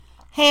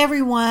Hey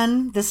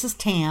everyone, this is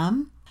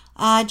Tam.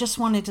 I just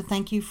wanted to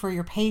thank you for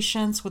your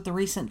patience with the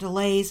recent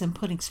delays in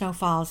putting Snow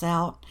Files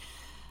out.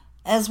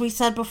 As we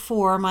said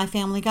before, my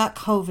family got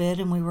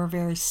COVID and we were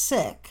very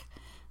sick,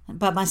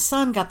 but my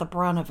son got the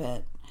brunt of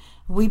it.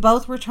 We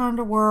both returned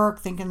to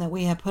work thinking that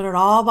we had put it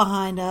all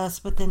behind us,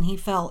 but then he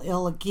fell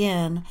ill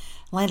again,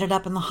 landed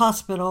up in the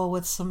hospital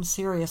with some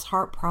serious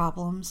heart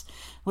problems,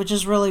 which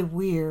is really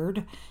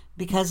weird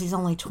because he's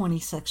only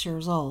 26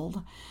 years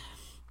old.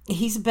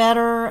 He's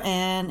better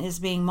and is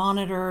being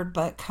monitored,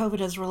 but COVID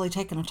has really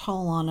taken a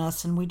toll on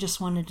us, and we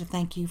just wanted to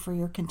thank you for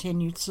your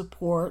continued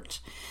support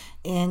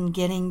in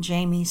getting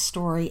Jamie's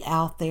story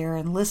out there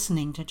and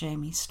listening to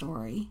Jamie's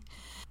story.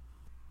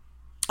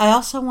 I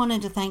also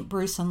wanted to thank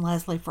Bruce and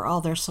Leslie for all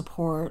their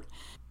support.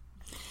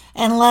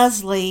 And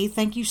Leslie,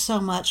 thank you so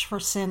much for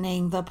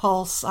sending the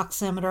pulse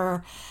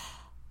oximeter.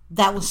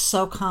 That was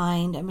so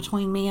kind, and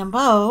between me and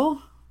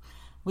Bo,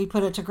 we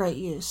put it to great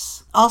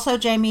use. Also,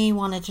 Jamie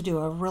wanted to do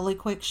a really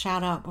quick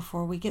shout out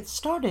before we get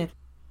started.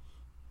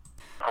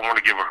 I want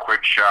to give a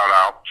quick shout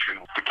out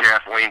to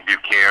Kathleen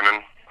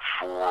Buchanan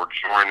for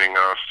joining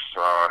us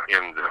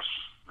in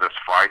this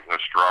fight and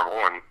this struggle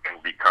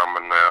and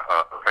becoming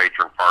a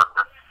patron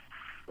partner.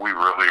 We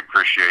really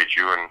appreciate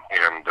you,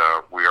 and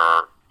we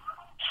are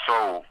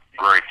so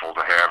grateful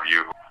to have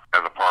you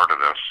as a part of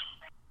this.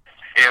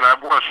 And I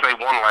want to say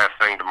one last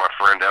thing to my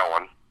friend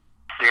Ellen.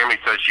 Tammy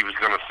said she was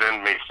going to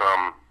send me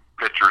some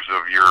pictures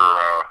of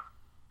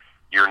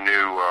your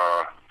new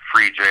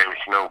free Jamie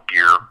Snow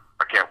gear.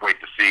 I can't wait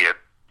to see it.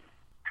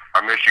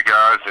 I miss you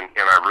guys, and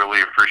I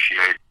really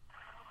appreciate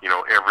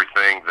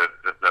everything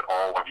that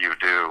all of you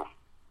do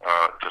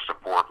to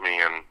support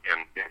me and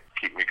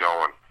keep me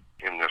going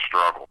in this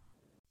struggle.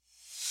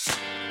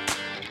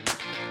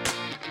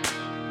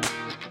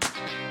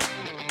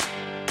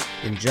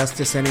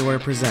 Injustice Anywhere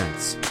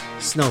presents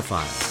Snow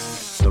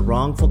Files, the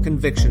wrongful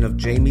conviction of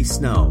Jamie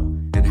Snow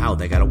and how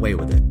they got away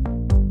with it.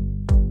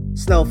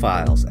 Snow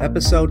Files,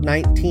 Episode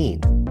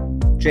 19,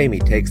 Jamie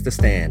Takes the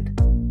Stand.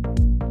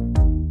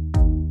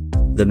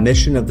 The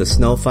mission of the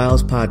Snow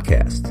Files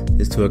podcast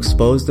is to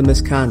expose the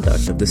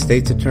misconduct of the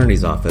state's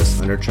attorney's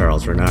office under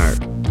Charles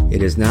Renard.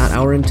 It is not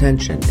our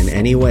intention in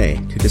any way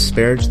to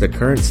disparage the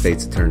current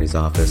state's attorney's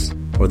office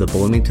or the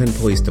Bloomington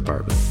Police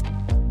Department.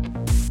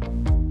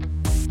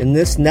 In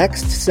this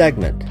next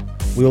segment,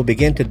 we will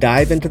begin to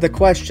dive into the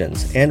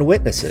questions and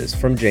witnesses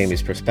from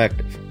Jamie's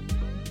perspective.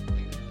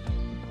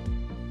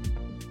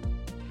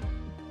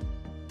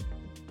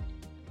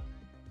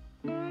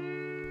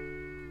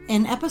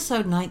 In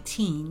episode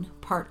 19,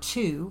 part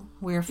 2,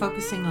 we are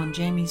focusing on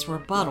Jamie's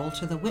rebuttal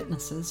to the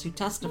witnesses who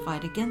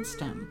testified against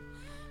him,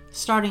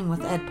 starting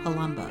with Ed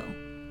Palumbo.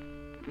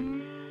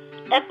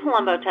 Ed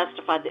Palumbo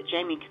testified that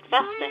Jamie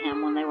confessed to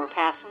him when they were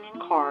passing in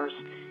cars,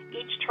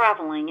 each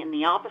traveling in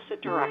the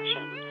opposite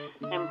direction,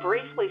 and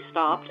briefly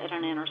stopped at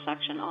an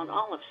intersection on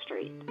Olive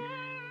Street.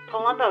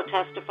 Palumbo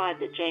testified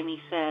that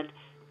Jamie said,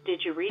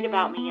 "Did you read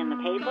about me in the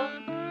paper?"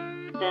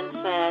 Then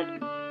said,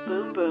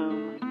 "Boom,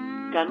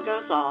 boom, gun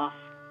goes off,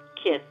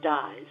 kid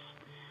dies."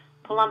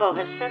 Palumbo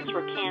has since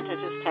recanted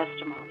his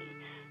testimony.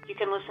 You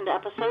can listen to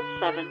episode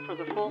 7 for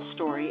the full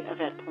story of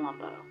Ed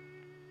Palumbo.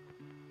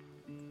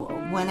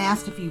 When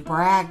asked if you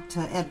bragged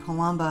to Ed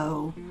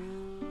Palumbo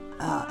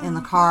in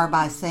the car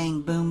by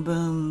saying, "Boom,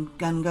 boom,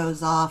 gun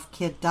goes off,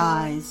 kid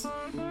dies,"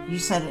 you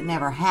said it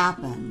never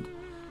happened.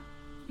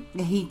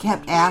 He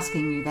kept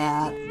asking you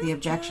that. The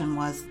objection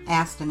was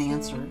asked and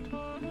answered.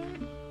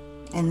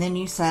 And then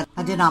you said,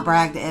 "I did not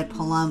brag to Ed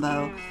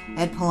Palumbo."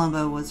 Ed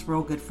Palumbo was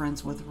real good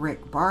friends with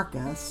Rick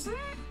Barkus.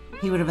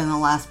 He would have been the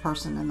last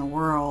person in the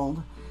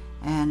world.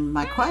 And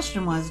my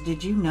question was,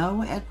 did you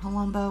know Ed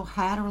Palumbo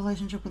had a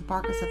relationship with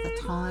Barkus at the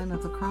time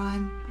of the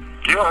crime?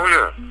 Yeah,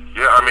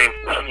 I mean,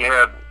 he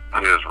had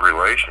his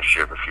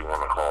relationship, if you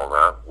want to call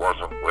that,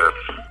 wasn't with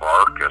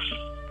Barkus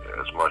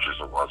as much as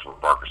it was with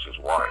Barkus's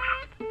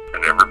wife.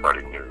 And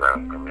everybody knew that. I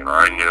mean,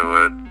 I knew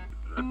it.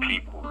 The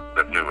people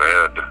that knew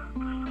Ed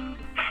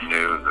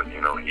knew that,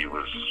 he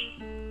was,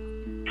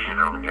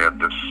 he had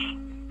this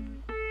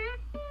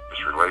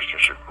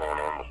relationship going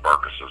on with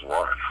Barkus's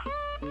wife.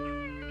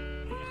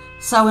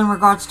 So in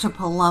regards to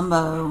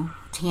Palumbo,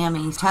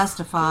 Tammy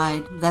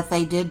testified that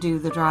they did do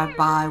the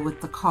drive-by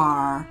with the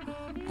car,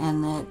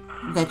 and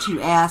that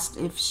you asked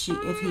if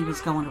he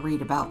was going to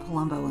read about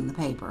Palumbo in the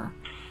paper.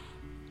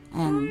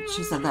 And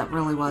she said that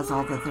really was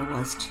all that there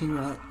was to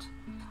it.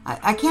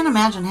 I can't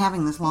imagine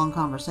having this long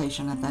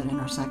conversation at that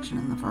intersection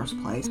in the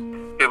first place.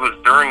 It was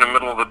during the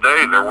middle of the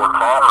day. There were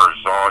cars,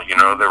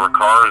 there were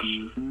cars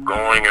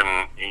going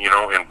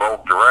in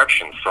both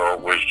directions. So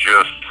it was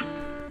just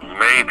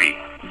maybe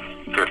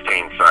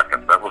 15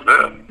 seconds. That was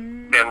it.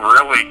 And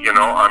really,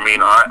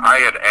 I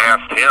had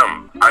asked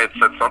him, I had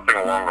said something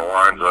along the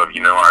lines of,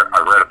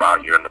 I read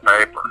about you in the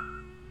paper.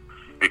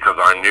 Because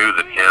I knew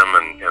that him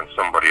and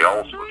somebody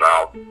else was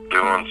out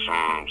doing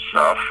some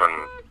stuff.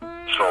 And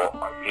so,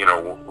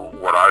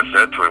 what I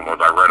said to him was,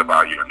 I read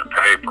about you in the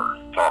paper,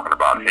 talking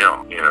about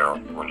him,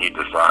 when he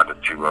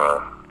decided to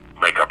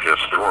make up his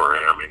story.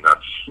 I mean,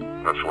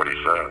 that's what he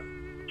said.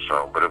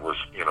 So, but it was,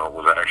 it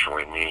was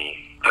actually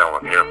me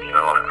telling him,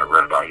 I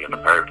read about you in the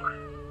paper.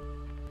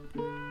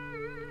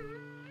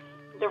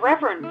 The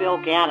Reverend Bill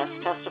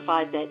Gaddis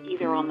testified that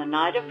either on the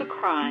night of the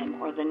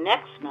crime or the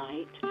next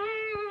night,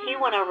 he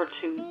went over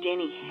to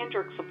Denny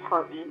Hendricks'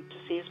 apartment to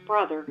see his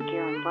brother,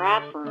 Garen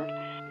Bradford,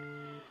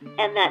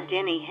 and that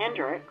Denny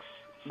Hendricks,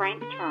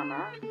 Frank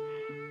Turner,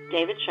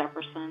 David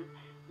Shepperson,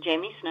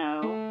 Jamie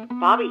Snow,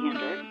 Bobby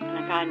Hendricks, and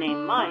a guy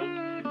named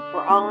Mike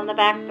were all in the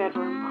back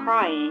bedroom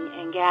crying,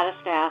 and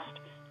Gaddis asked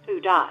who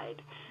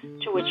died,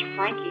 to which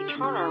Frankie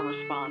Turner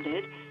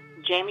responded,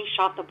 Jamie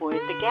shot the boy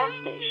at the gas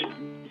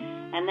station,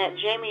 and that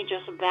Jamie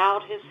just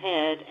bowed his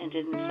head and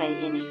didn't say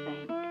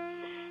anything.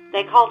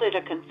 They called it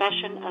a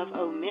confession of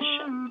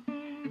omission.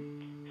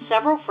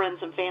 Several friends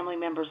and family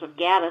members of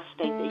Gaddis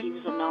state that he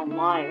was a known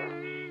liar,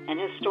 and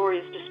his story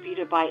is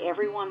disputed by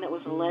everyone that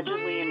was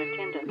allegedly in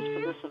attendance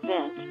for this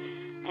event,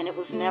 and it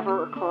was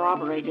never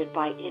corroborated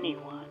by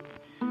anyone.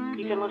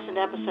 You can listen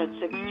to episode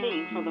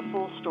 16 for the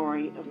full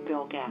story of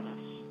Bill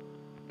Gaddis.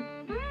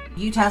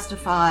 You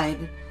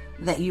testified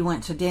that you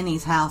went to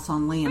Denny's house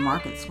on Lee and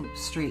Market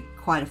Street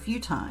quite a few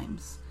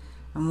times.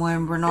 And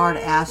when Bernard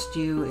asked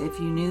you if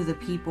you knew the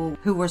people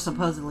who were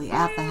supposedly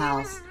at the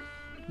house,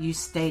 you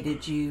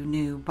stated you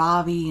knew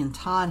Bobby and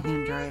Todd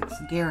Hendricks,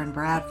 Garen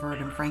Bradford,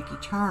 and Frankie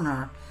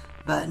Turner,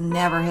 but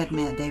never had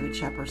met David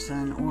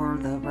Shepperson or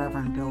the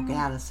Reverend Bill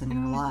Gaddis in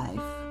your life.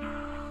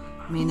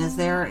 I mean, is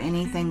there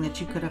anything that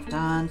you could have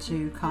done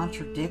to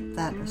contradict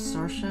that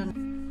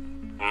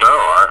assertion? No,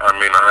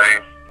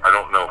 I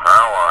don't know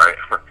how I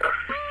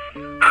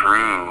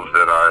prove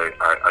that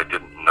I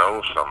didn't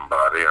know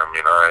somebody.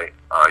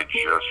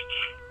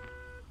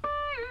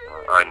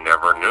 I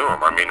never knew him.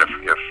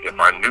 If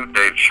I knew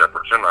Dave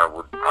Shepperson, I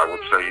would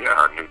say, yeah,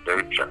 I knew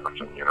Dave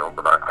Shepperson,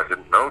 but I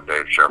didn't know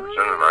Dave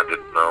Shepperson, and I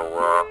didn't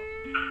know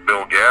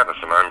Bill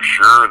Gaddis, and I'm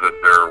sure that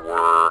there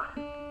were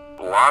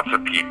lots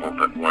of people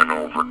that went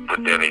over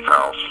to Denny's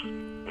house,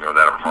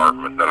 that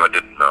apartment, that I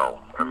didn't know.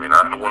 I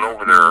went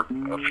over there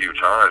a few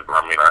times,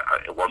 but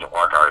it wasn't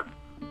like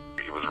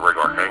it was a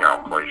regular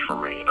hangout place for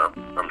me,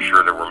 I'm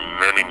sure there were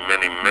many,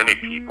 many, many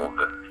people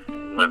that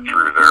went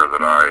through there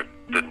that I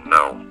didn't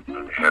know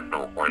and had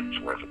no acquaintance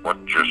with. It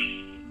wasn't just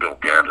Bill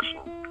Gaddis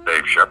and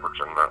Dave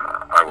Shepperson.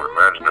 I would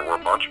imagine there were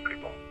a bunch of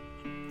people.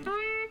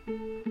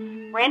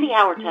 Randy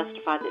Howard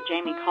testified that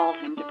Jamie called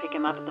him to pick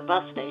him up at the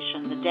bus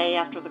station the day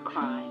after the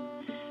crime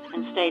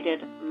and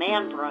stated,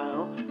 "Man,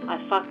 bro, I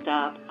fucked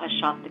up. I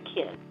shot the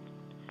kid."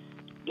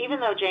 Even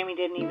though Jamie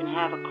didn't even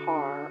have a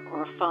car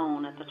or a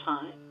phone at the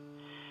time.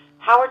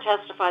 Howard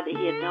testified that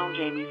he had known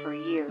Jamie for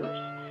years,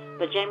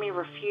 but Jamie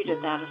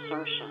refuted that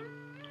assertion.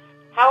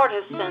 Howard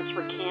has since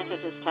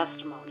recanted his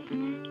testimony.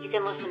 You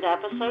can listen to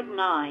episode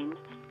 9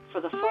 for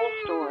the full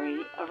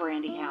story of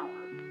Randy Howard.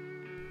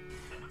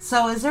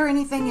 So is there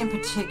anything in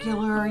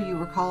particular you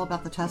recall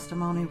about the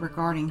testimony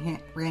regarding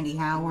Randy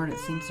Howard? It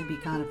seems to be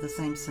kind of the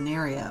same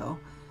scenario.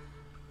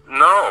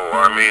 No,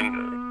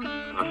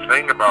 the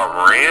thing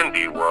about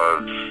Randy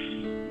was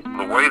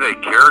the way they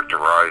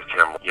characterized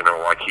him,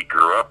 like he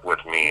grew up with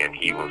me and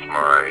he was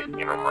my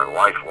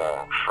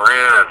lifelong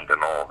friend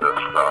and all this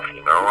stuff,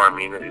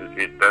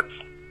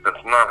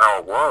 that's not how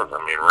it was.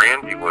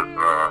 Randy was,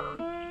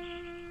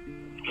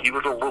 he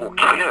was a little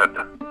kid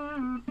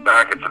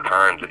back at the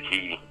time that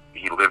he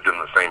lived in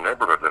the same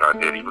neighborhood that I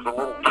did. He was a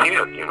little kid,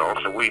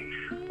 so we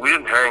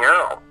didn't hang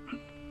out.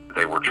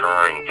 They were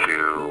trying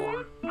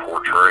to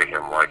portray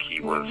him like he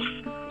was,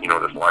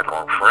 this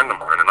lifelong friend of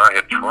mine, and I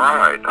had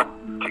tried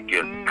to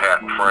get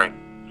Pat and Frank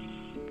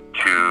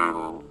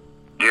to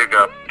dig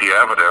up the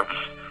evidence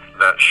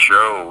that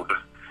showed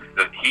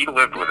that he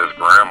lived with his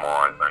grandma,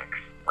 I think.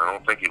 I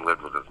don't think he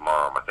lived with his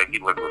mom. I think he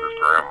lived with his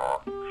grandma.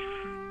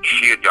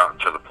 She had gotten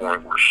to the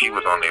point where she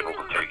was unable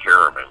to take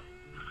care of him.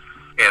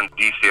 And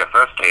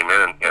DCFS came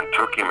in and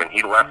took him, and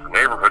he left the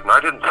neighborhood, and I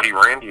didn't see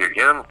Randy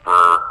again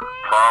for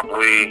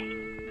probably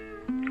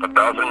a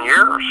dozen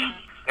years.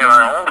 And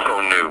I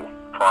also knew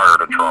prior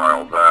to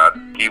trial that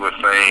he was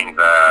saying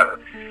that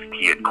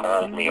he had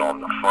called me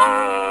on the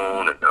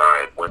phone, and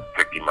I had went and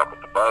picked him up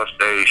at the bus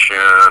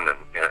station,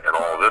 and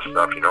all this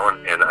stuff, and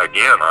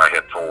again, I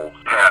had told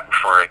Pat and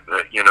Frank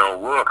that,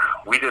 look,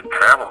 we didn't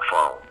have a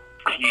phone.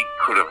 He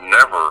could have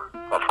never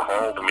have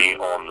called me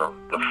on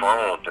the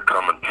phone to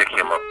come and pick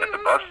him up at the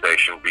bus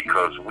station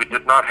because we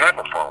did not have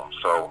a phone.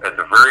 So at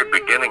the very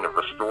beginning of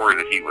the story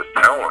that he was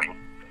telling,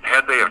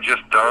 had they have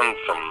just done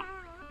some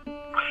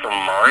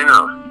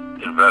minor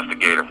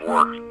investigative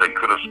work, they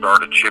could have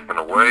started chipping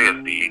away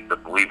at the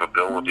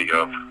believability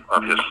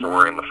of his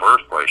story in the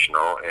first place,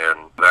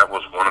 and that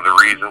was one of the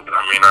reasons,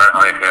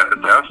 I had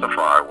to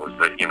testify, was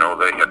that,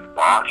 they had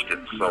botched it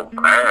so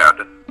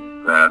bad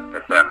that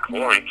at that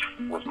point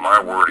was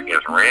my word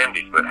against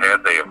Randy's, but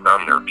had they have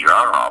done their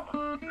job,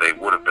 they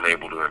would have been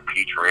able to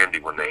impeach Randy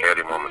when they had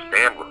him on the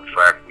stand with the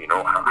fact,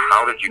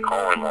 how did you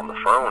call him on the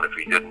phone if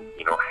he didn't,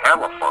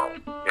 have a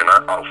phone? And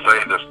I'll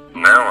say this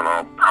now, and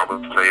I'll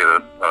probably say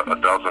it a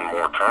dozen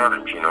more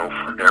times,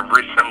 for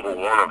every single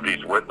one of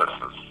these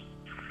witnesses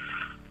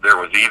there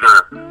was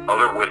either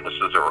other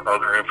witnesses or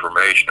other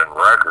information and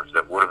records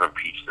that would have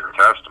impeached their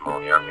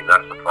testimony. I mean,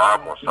 that's the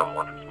problem with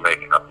someone who's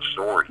making up a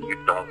story. You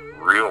don't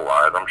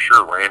realize. I'm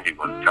sure Randy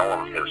was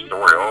telling his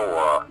story.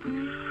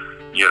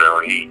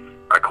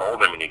 I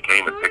called him and he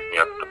came and picked me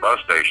up at the bus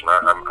station.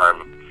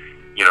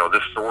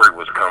 This story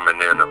was coming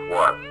in at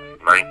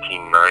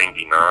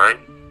 1999.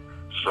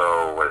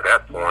 So at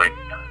that point,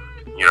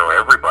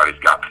 everybody's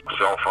got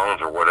cell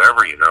phones or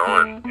whatever,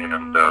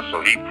 and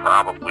so he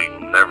probably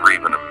never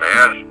even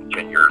imagined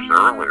 10 years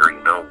earlier,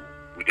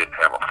 we didn't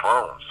have a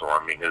phone. So,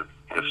 I mean, his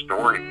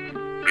story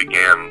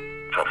began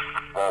to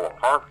fall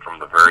apart from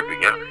the very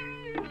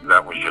beginning.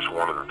 That was just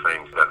one of the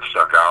things that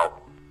stuck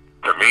out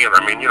to me. And,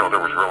 I mean, there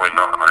was really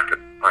nothing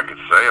I could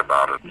say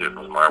about it. It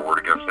was my word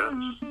against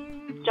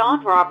his.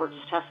 Dawn Roberts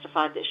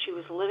testified that she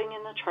was living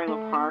in the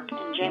trailer park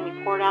and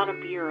Jamie poured out a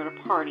beer at a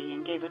party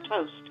and gave a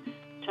toast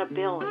to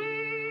Billy,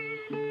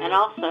 and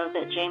also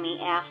that Jamie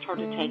asked her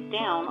to take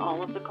down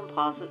all of the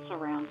composites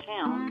around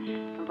town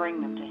and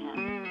bring them to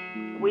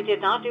him. We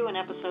did not do an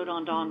episode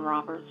on Dawn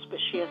Roberts, but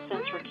she has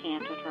since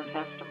recanted her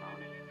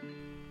testimony.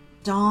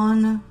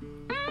 Dawn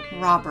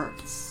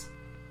Roberts.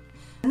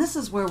 And this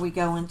is where we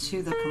go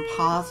into the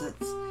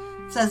composites.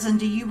 It says, and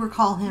do you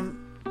recall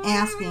him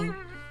asking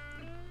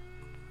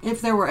if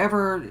there were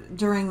ever,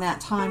 during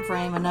that time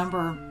frame, a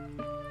number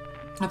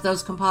of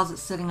those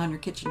composites sitting on your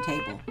kitchen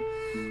table?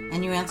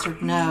 And you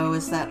answered no.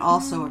 Is that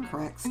also a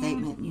correct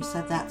statement? And you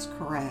said that's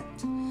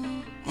correct.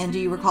 And do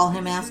you recall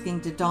him asking,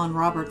 did Dawn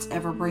Roberts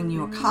ever bring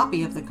you a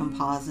copy of the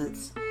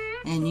composites?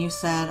 And you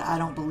said, I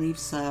don't believe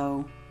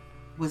so.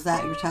 Was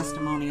that your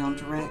testimony on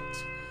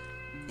direct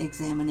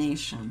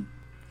examination?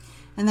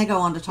 And they go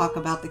on to talk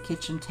about the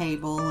kitchen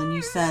table. And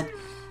you said,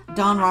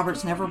 Dawn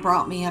Roberts never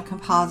brought me a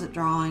composite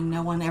drawing.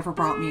 No one ever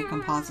brought me a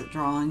composite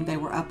drawing. They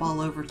were up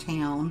all over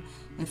town.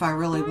 If I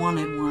really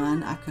wanted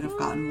one, I could have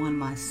gotten one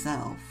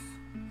myself.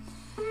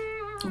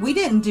 We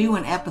didn't do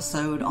an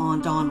episode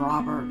on Dawn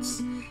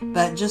Roberts,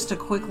 but just to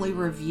quickly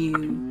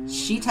review,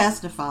 she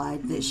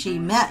testified that she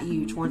met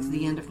you towards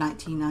the end of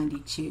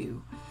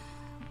 1992,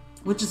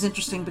 which is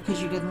interesting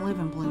because you didn't live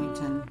in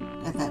Bloomington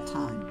at that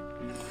time.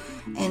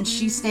 And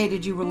she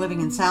stated you were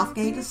living in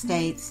Southgate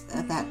Estates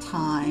at that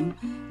time.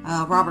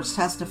 Roberts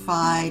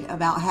testified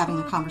about having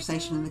a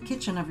conversation in the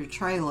kitchen of your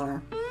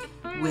trailer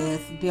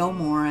with Bill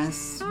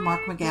Morris,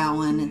 Mark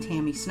McGowan, and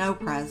Tammy Snow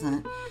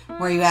present,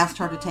 where you asked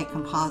her to take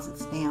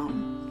composites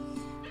down.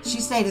 She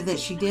stated that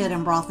she did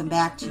and brought them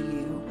back to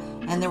you,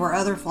 and there were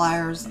other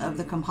flyers of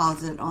the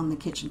composite on the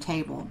kitchen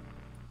table.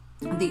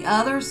 The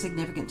other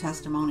significant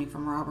testimony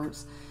from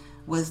Roberts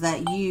was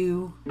that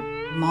you,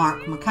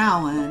 Mark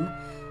McGowan,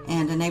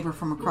 and a neighbor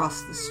from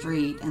across the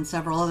street, and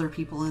several other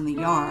people in the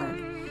yard,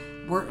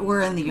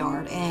 were in the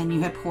yard, and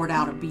you had poured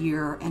out a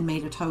beer and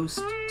made a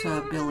toast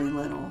to Billy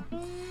Little.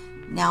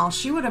 Now,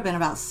 she would have been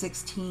about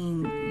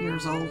 16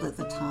 years old at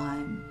the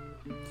time.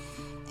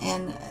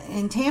 And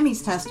in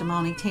Tammy's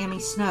testimony, Tammy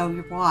Snow,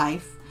 your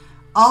wife,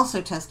 also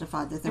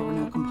testified that there were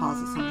no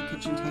composites on the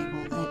kitchen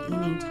table at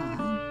any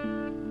time.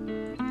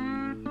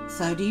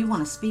 So, do you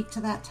want to speak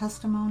to that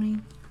testimony?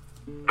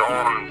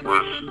 Dawn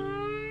was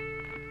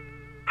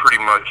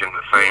pretty much in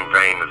the same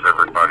vein as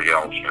everybody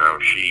else.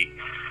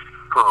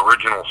 Her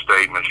original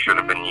statement should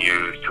have been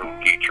used to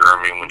impeach her.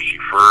 I mean, when she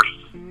first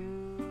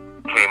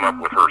came up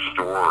with her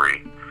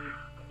story,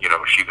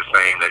 she was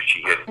saying that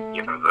she had,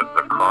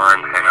 the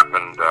crime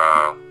happened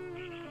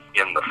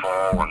in the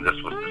fall, and this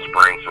was the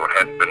spring, so it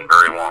hadn't been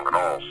very long at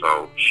all.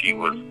 So she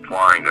was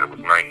implying that it was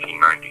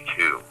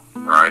 1992,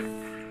 right?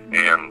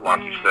 And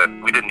like you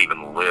said, we didn't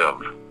even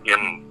live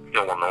in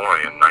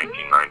Illinois in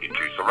 1992,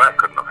 so that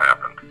couldn't have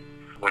happened.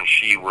 When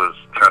she was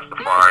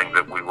testifying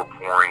that we were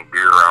pouring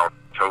beer out,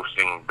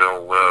 toasting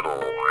Bill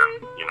Little,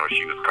 and,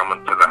 she was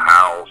coming to the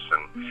house,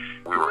 and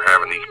we were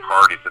having these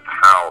parties at the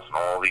house, and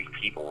all these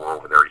people were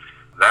over there.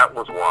 That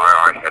was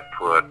why I had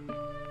put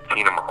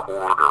Tina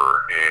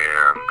McCorder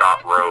and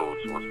Scott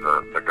Rhodes was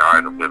the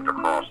guy that lived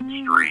across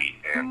the street,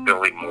 and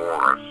Billy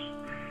Morris,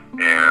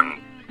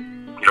 and,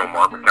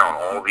 Mark McCown,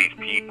 all these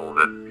people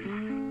that,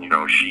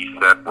 she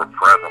said were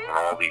present when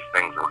all these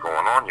things were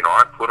going on.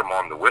 I put them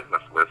on the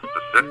witness list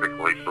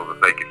specifically so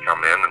that they could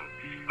come in and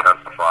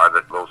testify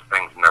that those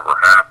things never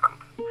happened.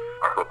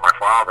 I put my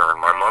father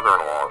and my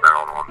mother-in-law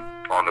down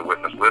on the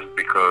witness list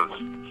because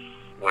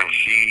when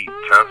she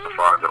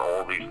testified that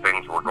all these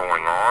things were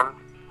going on,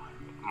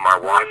 my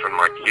wife and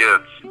my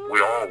kids, we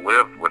all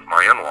lived with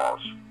my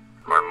in-laws,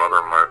 my mother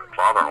and my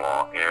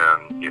father-in-law.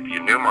 And if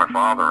you knew my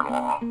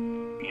father-in-law,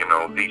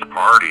 these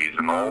parties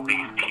and all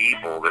these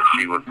people that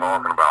she was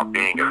talking about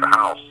being at the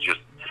house, just,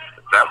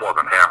 that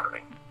wasn't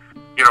happening.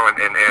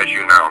 And as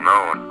you now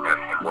know,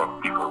 and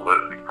what people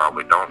listening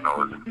probably don't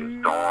know, is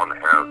Dawn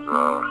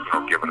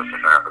has, given us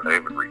an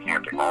affidavit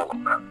recanting all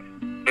of that.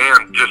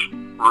 And just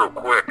real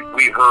quick,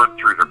 we heard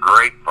through the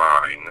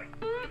grapevine,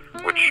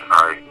 which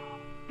I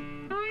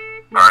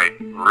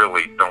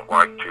really don't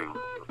like to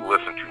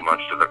listen too much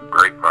to the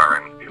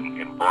grapevine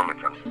in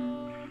Bloomington.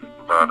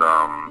 But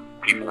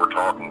people were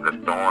talking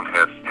that Dawn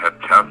had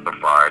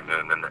testified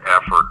in an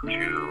effort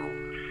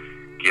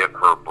to get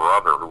her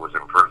brother, who was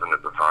in prison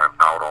at the time,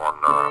 out on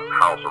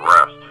house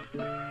arrest.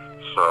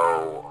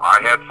 So I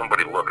had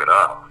somebody look it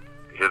up.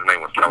 His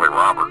name was Kelly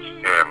Roberts,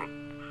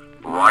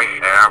 and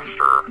right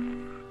after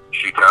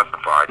she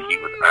testified, he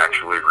was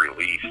actually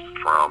released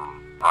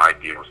from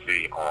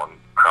IDOC on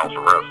house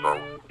arrest. So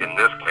in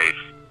this case,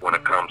 when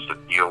it comes to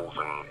deals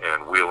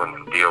and wheeling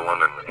and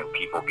dealing and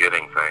people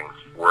getting things,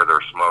 where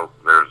there's smoke,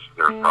 there's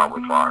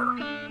probably fire.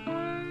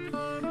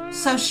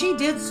 So she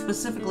did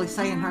specifically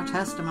say in her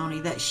testimony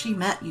that she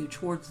met you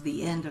towards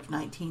the end of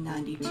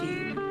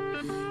 1992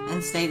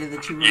 and stated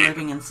that you were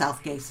living in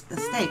Southgate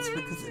Estates,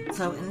 because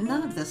so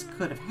none of this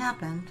could have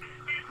happened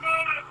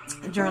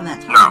during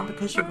that time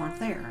because you weren't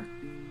there.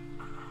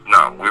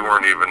 No, we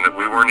weren't even in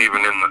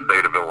the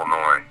state of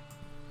Illinois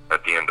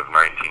at the end of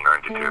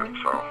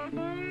 1992. So.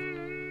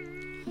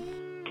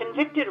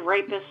 Convicted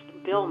rapist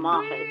Bill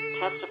Moffitt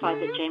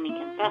testified that Jamie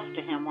confessed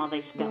to him while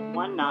they spent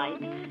one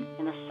night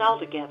in a cell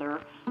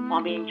together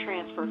while being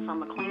transferred from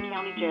McLean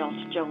County Jail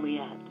to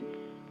Joliet.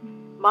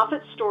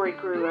 Moffitt's story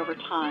grew over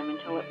time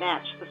until it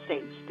matched the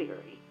state's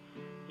theory.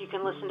 You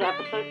can listen to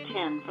episode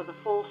 10 for the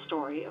full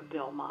story of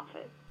Bill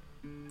Moffitt.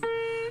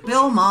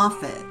 Bill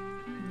Moffitt,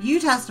 you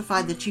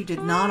testified that you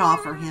did not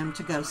offer him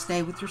to go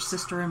stay with your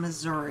sister in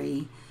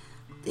Missouri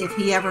if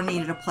he ever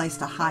needed a place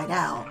to hide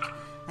out,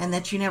 and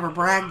that you never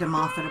bragged to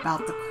Moffitt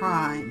about the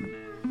crime,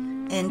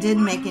 and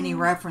didn't make any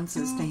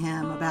references to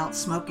him about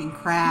smoking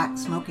crack,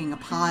 smoking a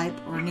pipe,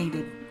 or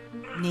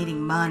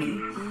needing money.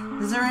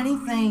 Is there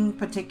anything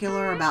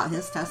particular about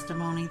his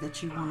testimony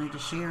that you wanted to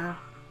share?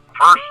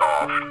 First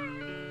off,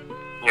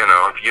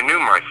 if you knew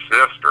my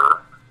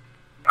sister,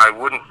 I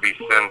wouldn't be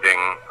sending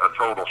a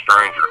total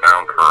stranger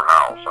down to her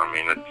house. I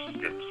mean,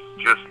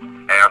 it's just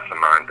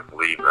asinine to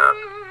believe that.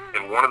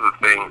 And one of the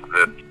things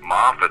that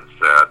Moffitt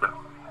said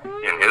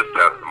in his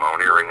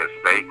testimony or in his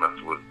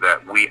statements was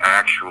that we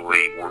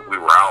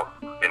were out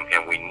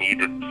and we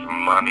needed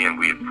some money, and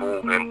we had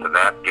pulled into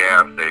that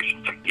gas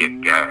station to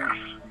get gas.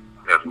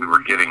 As we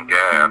were getting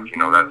gas,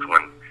 that's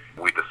when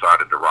we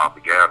decided to rob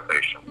the gas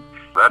station.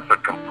 That's a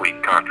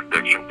complete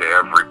contradiction to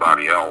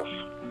everybody else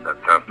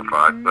that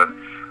testified. But,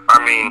 I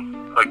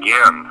mean,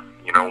 again,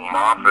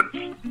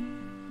 Moffitt's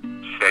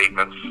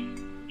statements,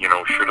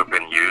 should have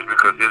been used,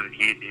 because his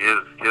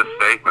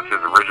statements, his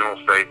original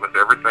statements,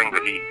 everything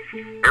that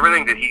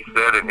he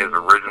said in his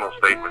original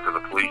statement to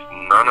the police,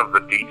 none of the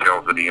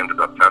details that he ended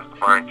up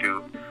testifying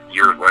to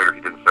years later,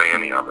 he didn't say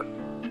any of it.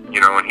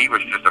 And he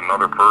was just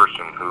another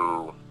person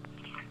who,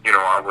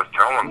 I was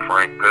telling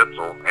Frank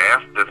Pitzel,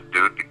 asked this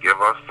dude to give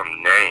us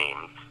some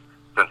names,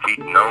 since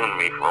he'd known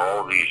me for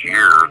all these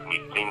years, and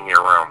he'd seen me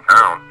around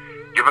town.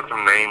 Give us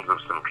some names of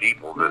some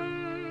people that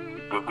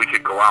we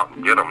could go out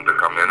and get them to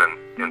come in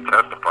and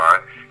testify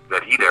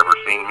that he'd ever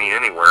seen me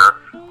anywhere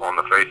on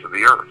the face of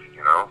the earth,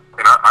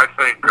 And I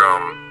think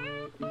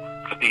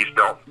Steve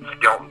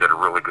Skelton did a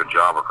really good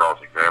job of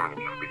cross-examining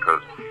him,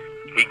 because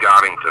he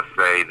got him to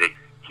say that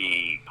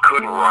he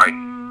couldn't write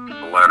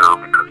a letter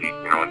because he,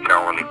 and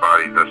tell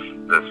anybody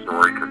this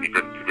story, because he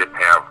didn't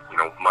have,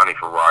 money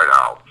for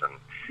ride-outs,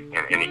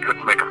 and he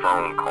couldn't make a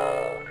phone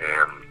call,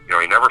 and,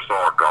 he never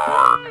saw a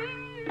guard,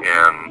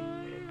 and,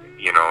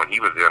 and he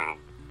was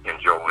in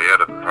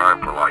Joliet at the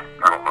time for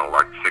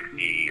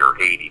 60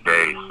 or 80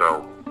 days.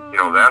 So,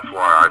 that's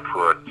why I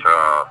put,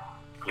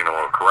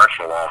 a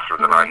correctional officer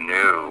that I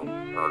knew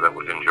that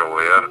was in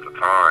Joliet at the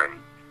time,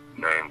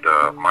 named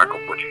Michael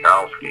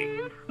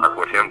Buchkowski. I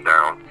put him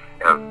down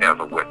as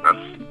a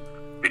witness,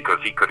 because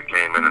he could have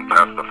came in and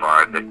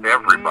testified that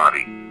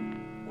everybody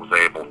was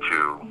able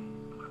to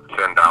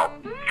send out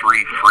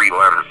 3 free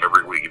letters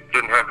every week. If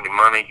you didn't have any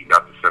money, you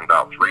got to send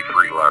out 3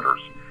 free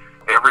letters.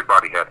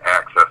 Everybody had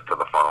access to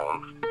the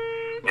phones,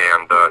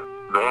 and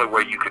the only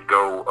way you could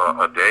go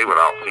a day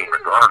without seeing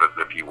a guard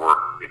is if you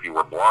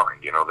were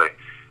blind.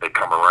 They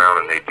come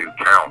around and they do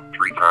count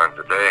 3 times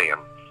a day,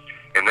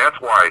 and that's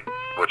why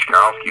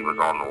Buchkowski was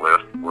on the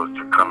list, was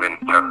to come in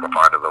and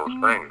testify to those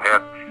things.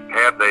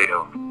 Had they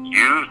have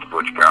used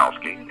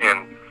Buchkowski,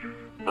 and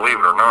believe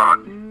it or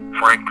not,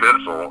 Frank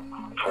Pitzel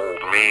told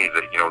me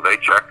that they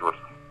checked with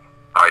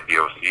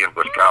IDOC, and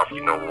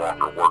Buchkowski no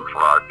longer worked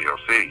for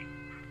IDOC.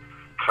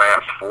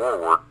 Fast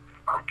forward,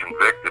 I'm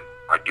convicted.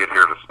 I get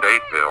here to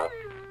Stateville.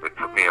 They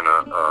put me in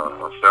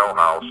a cell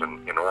house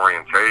in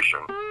orientation.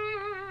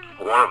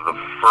 One of the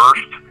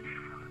first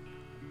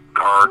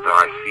guards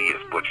I see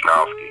is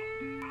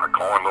Buchkowski. I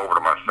call him over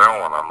to my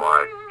cell, and I'm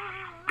like,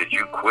 "Did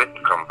you quit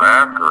and come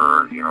back,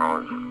 or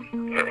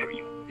have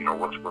you,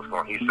 what's going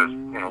on?" He says,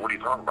 "What are you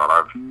talking about?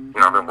 I've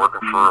been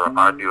working for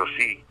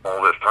IDOC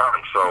all this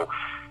time." So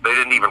they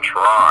didn't even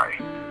try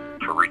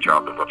to reach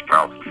out to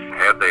Buchkowski.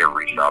 Had they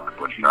reached out to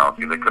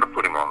Buchkowski, they could have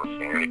put him on the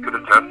stand. He could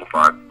have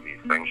testified to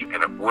these things,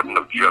 and it wouldn't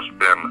have just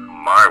been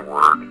my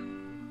word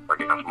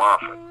against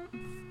Moffitt.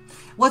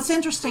 What's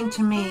interesting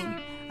to me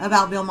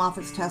about Bill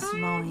Moffitt's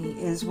testimony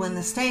is when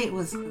the state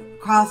was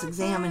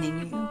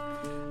cross-examining you,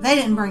 they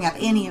didn't bring up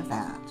any of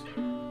that.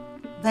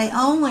 They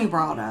only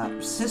brought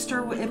up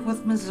sister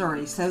with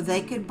Missouri so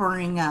they could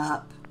bring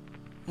up,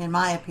 in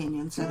my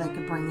opinion,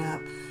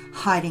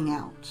 hiding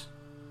out.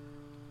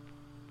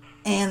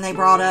 And they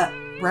brought up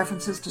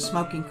references to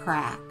smoking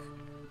crack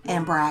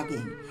and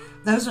bragging.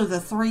 Those are the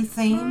three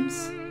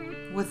themes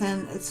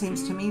within, it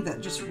seems to me,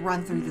 that just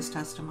run through this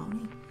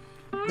testimony.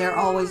 They're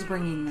always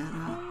bringing that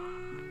up.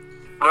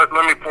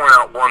 Let me point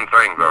out one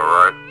thing, though,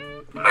 right?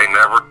 They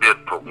never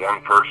did put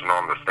one person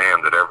on the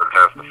stand that ever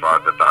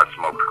testified that I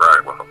smoked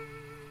crack with them.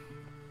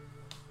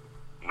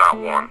 Not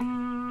one.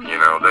 You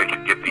know, they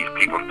could get these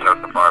people to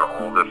testify to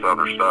all this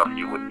other stuff.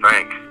 You would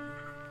think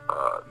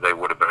they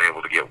would have been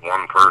able to get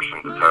one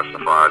person to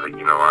testify that,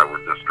 you know, I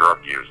was this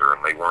drug user,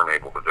 and they weren't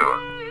able to do it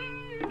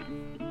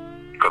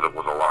because it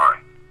was a lie.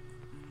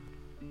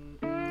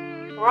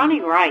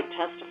 Ronnie Wright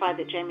testified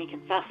that Jamie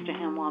confessed to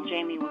him while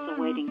Jamie was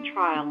awaiting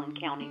trial in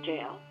county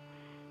jail.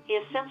 He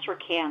has since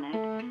recanted,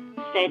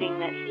 stating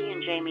that he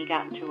and Jamie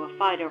got into a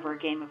fight over a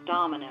game of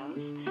dominoes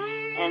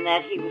and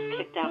that he was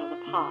kicked out of the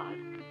pod.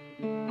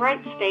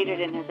 Wright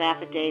stated in his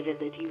affidavit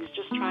that he was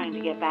just trying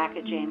to get back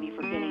at Jamie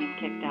for getting him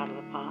kicked out of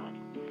the pod.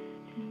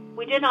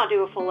 We did not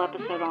do a full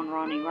episode on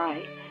Ronnie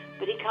Wright,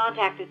 but he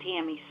contacted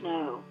Tammy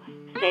Snow,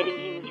 stating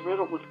he was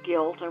riddled with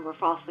guilt over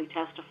falsely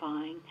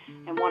testifying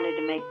and wanted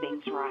to make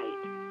things right.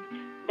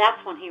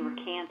 That's when he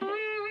recanted.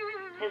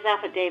 His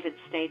affidavit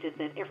stated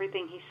that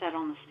everything he said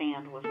on the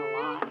stand was a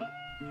lie.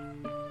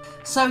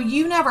 So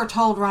you never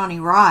told Ronnie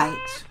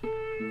Wright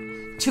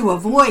to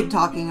avoid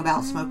talking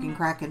about smoking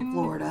crack in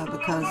Florida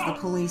because the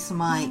police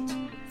might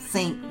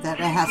think that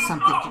it has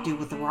something to do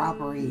with the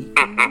robbery,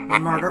 the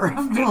murder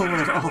of Bill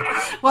Little.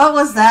 What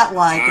was that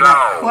like? No.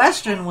 That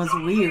question was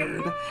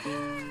weird. No,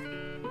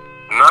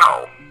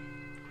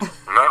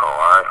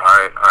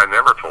 I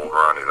never told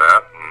Ronnie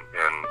that,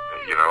 and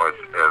you know, as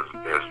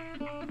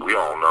we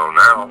all know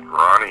now,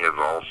 Ronnie has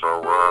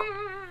also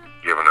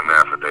given an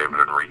affidavit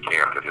and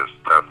recanted his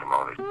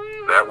testimony.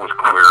 That was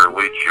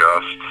clearly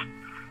just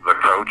the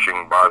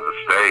coaching by the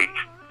state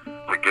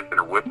to get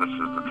their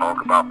witnesses to talk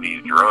about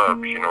these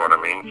drugs, you know what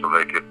I mean, so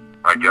they could,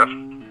 I guess,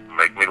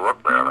 make me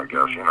look bad, I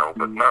guess, you know,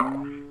 but no.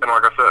 And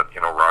like I said,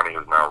 you know, Ronnie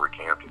has now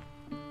recanted.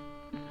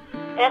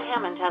 Ed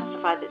Hammond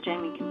testified that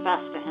Jamie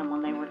confessed to him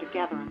when they were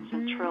together in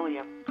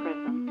Centralia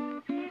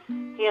prison.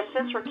 He has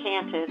since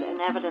recanted, and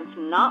evidence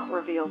not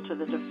revealed to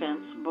the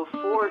defense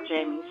before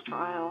Jamie's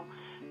trial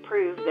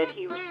proved that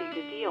he received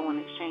a deal in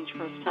exchange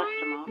for his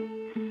testimony.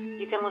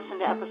 You can listen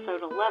to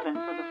episode 11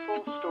 for the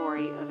full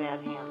story of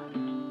Ed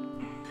Hammond.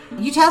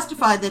 You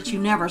testified that you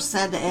never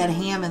said to Ed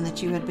Hammond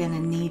that you had been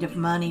in need of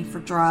money for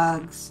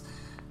drugs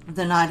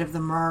the night of the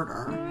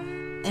murder.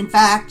 In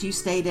fact, you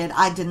stated,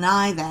 "I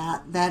deny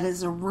that. That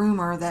is a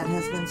rumor that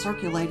has been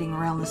circulating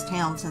around this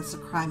town since the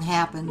crime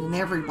happened, and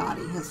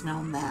everybody has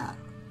known that."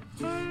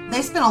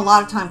 They spent a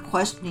lot of time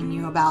questioning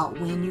you about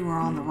when you were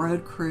on the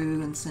road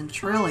crew in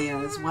Centralia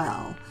as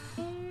well.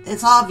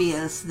 It's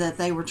obvious that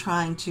they were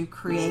trying to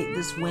create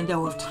this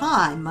window of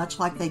time, much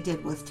like they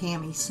did with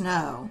Tammy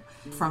Snow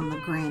from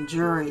the grand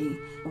jury.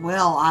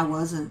 Well, I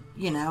wasn't,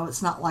 you know,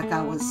 it's not like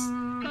I was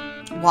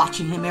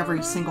watching him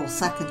every single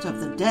second of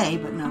the day,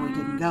 but no, he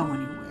didn't go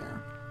anywhere.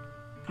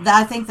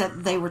 I think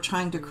that they were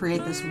trying to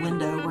create this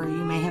window where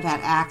you may have had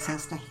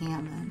access to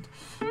Hammond.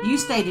 You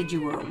stated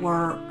you were at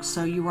work,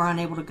 so you were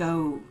unable to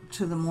go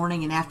to the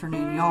morning and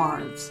afternoon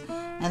yards.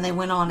 And they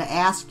went on to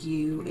ask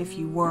you if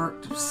you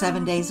worked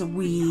 7 days a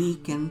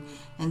week and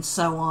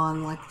so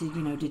on. Like,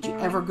 did you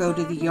ever go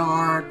to the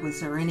yard?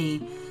 Was there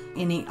any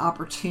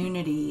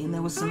opportunity? And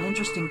there was some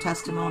interesting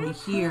testimony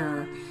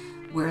here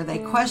where they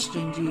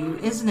questioned you.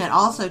 Isn't it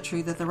also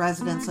true that the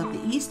residents of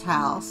the East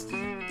House,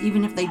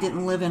 even if they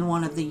didn't live in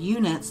one of the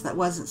units that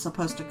wasn't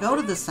supposed to go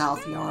to the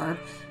South Yard,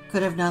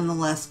 could have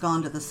nonetheless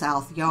gone to the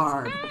South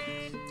Yard?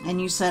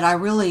 And you said, I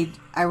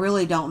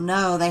really don't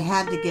know. They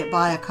had to get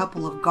by a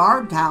couple of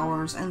guard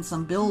towers and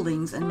some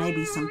buildings and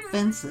maybe some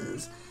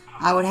fences.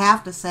 I would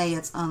have to say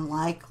it's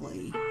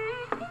unlikely.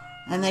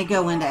 And they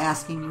go into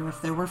asking you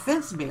if there were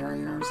fence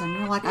barriers. And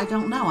you're like, I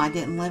don't know. I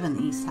didn't live in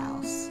the East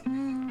House.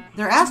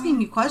 They're asking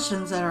you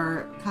questions that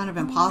are kind of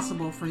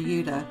impossible for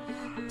you to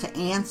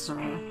answer.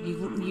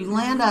 You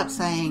land up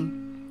saying,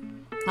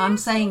 I'm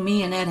saying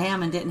me and Ed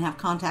Hammond didn't have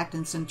contact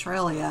in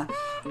Centralia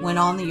when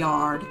on the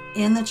yard,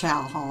 in the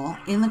chow hall,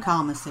 in the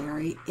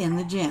commissary, in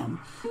the gym.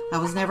 I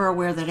was never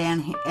aware that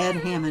Ed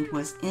Hammond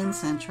was in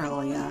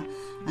Centralia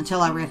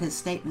until I read his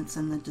statements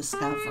in the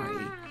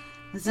discovery.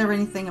 Is there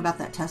anything about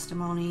that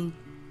testimony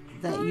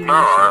that you... No,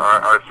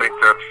 I think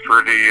that's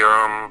pretty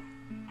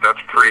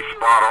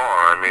spot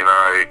on. I mean,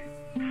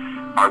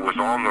 I was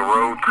on the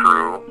road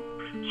crew,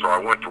 so I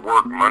went to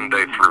work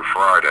Monday through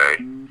Friday,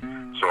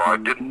 so I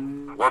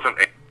wasn't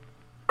able to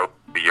go to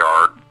the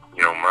yard,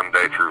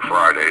 Monday through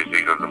Fridays,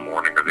 either the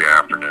morning or the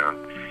afternoon.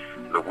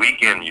 The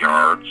weekend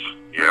yards,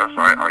 yes,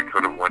 I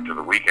could have went to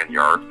the weekend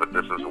yards, but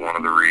this is one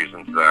of the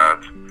reasons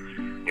that,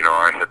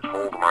 I had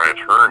told my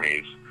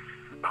attorneys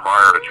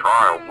prior to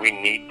trial, we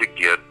need to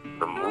get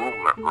the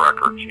movement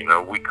records.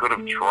 We could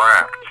have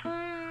tracked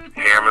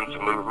Hammond's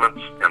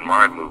movements and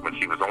my movements.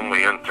 He was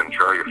only in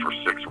Centralia for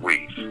 6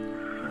 weeks.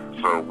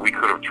 So we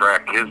could have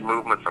tracked his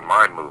movements and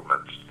my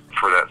movements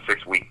for that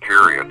 6-week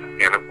period,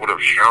 and it would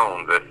have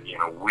shown that,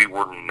 we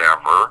were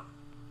never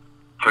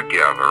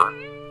together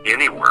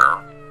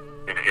anywhere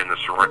in the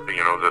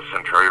the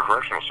Centralia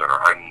Correctional Center.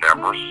 I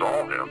never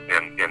saw him,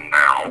 and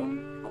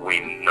now we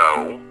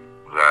know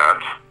that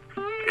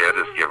Ed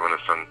has given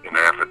us an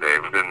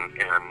affidavit,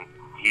 and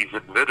he's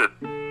admitted,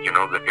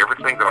 that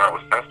everything that I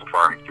was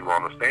testifying to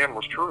on the stand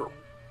was true.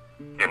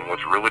 And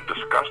what's really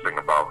disgusting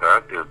about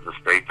that is the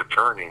state's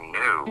attorney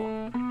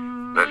knew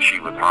that she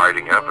was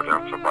hiding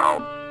evidence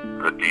about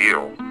the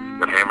deal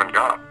that Hammond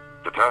got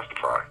to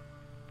testify.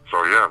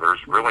 So yeah,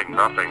 there's really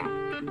nothing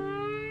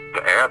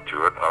to add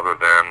to it other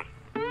than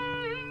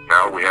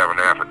now we have an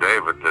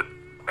affidavit that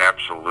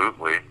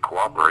absolutely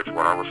corroborates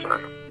what I was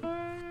saying.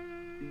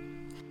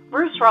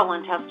 Bruce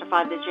Rowland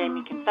testified that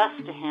Jamie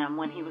confessed to him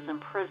when he was in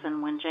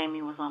prison when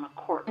Jamie was on a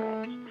court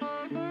writ.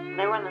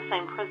 They were in the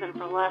same prison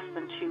for less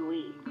than 2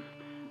 weeks.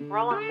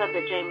 Rowland said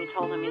that Jamie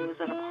told him he was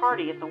at a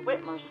party at the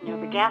Whitmers near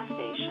the gas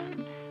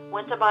station,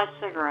 went to buy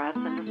cigarettes,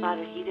 and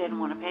decided he didn't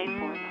want to pay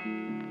for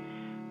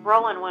them.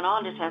 Rowland went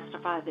on to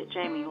testify that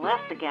Jamie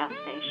left the gas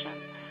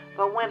station,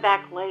 but went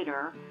back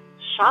later,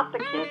 shot the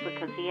kid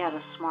because he had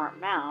a smart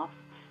mouth,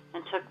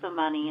 and took the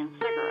money and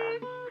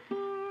cigarettes.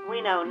 We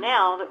know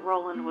now that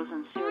Rowland was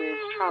in serious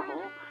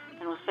trouble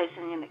and was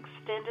facing an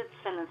extended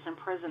sentence in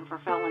prison for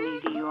felony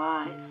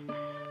DUIs.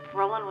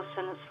 Rowland was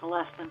sentenced to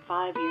less than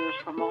 5 years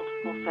for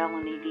multiple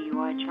felony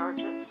DUI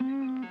charges.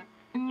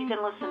 You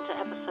can listen to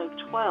episode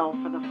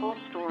 12 for the full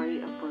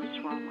story of Bruce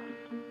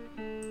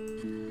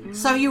Rowland.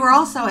 So you were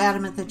also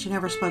adamant that you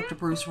never spoke to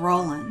Bruce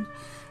Rowland.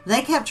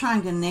 They kept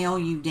trying to nail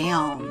you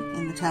down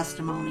in the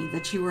testimony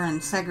that you were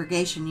in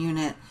segregation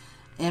unit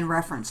in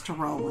reference to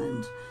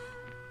Rowland.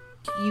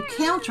 You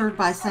countered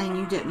by saying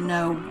you didn't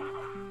know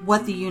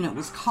what the unit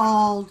was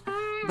called,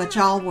 but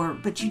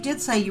you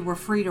did say you were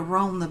free to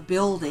roam the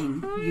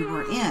building you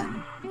were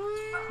in.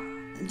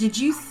 Did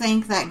you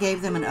think that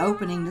gave them an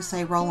opening to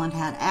say Rowland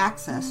had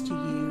access to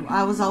you?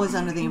 I was always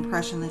under the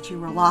impression that you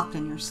were locked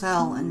in your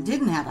cell and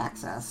didn't have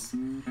access.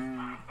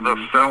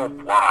 The cell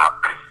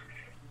block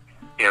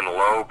in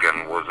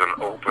Logan was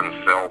an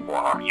open cell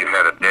block. You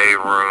had a day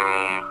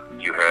room,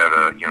 you had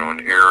an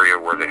area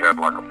where they had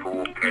like a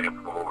pool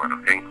table and a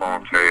ping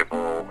pong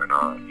table and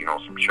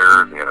some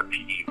chairs. They had a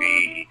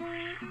TV,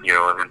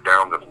 and then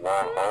down this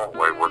long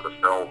hallway were the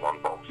cells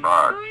on both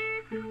sides.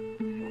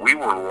 We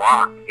were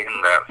locked in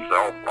that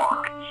cell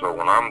block. So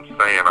when I'm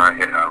saying I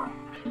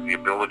have the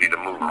ability to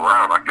move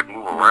around, I could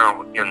move around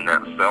within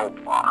that cell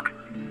block.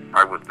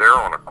 I was there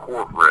on a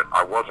court writ.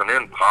 I wasn't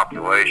in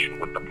population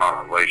with the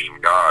population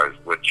guys,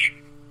 which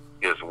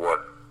is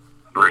what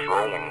Bruce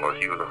Rowland was.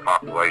 He was a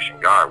population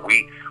guy.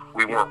 We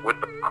weren't with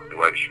the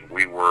population.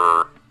 We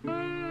were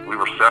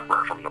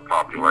separate from the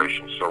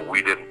population. So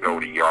we didn't go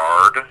to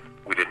yard.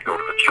 We didn't go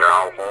to the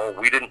chow hall.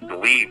 We didn't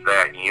leave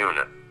that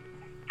unit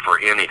for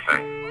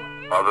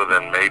anything other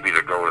than maybe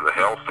to go to the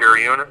healthcare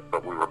unit,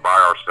 but we were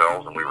by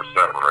ourselves and we were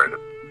separated.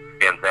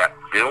 And that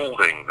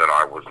building that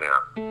I was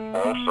in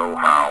also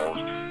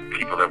housed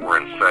people that were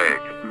in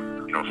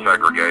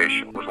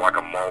segregation. It was like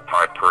a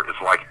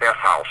it's like F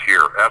House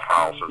here. F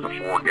House is a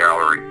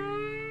 4-gallery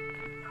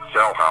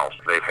cell house.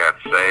 They've had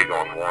SEG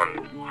on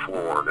one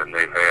floor, then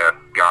they've had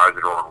guys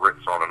that are on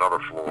Ritz on another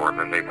floor, and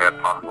then they've had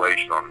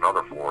population on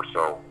another floor.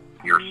 So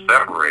you're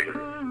separated.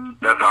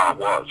 That's how it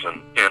was.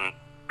 And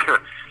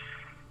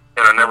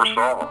I never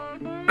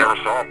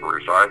saw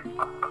Bruce.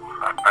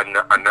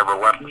 I never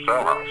left the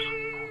cell house.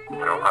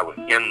 I was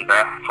in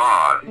that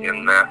pod,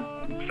 in that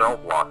cell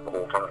block the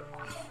whole time.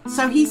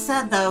 So he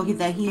said, though,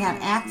 that he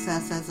had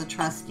access as a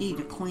trustee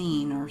to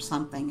clean or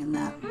something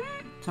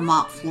to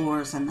mop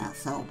floors in that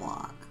cell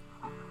block.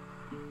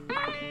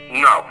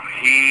 No,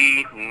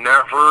 he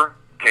never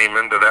came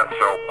into that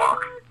cell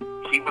block.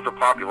 He was a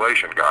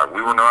population guy.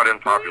 We were not in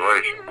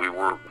population. We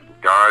were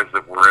guys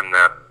that were in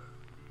that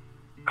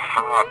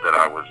pod that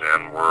I was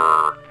in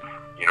were,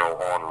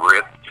 on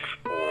Ritz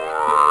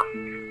or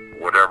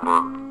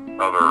whatever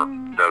other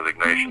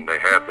designation they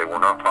had. They were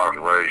not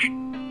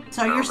population.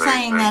 So you're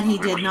saying that he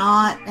did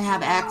not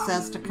have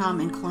access to come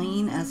and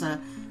clean as a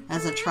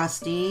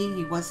trustee?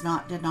 He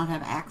did not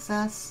have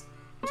access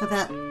to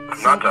that?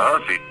 Not to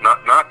us.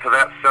 Not to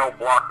that cell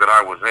block that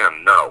I was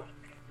in, no.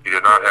 He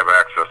did not have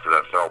access to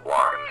that cell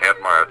block. And had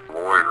my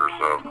lawyers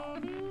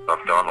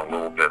have done a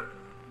little bit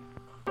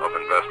of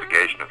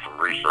investigation and some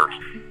research,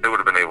 they would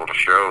have been able to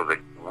show that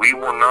we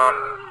were not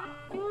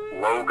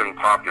Logan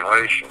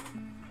population.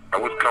 I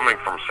was coming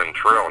from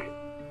Centralia,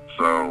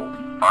 so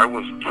I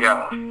was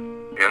kept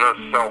in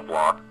a cell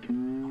block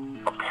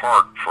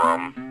apart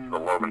from the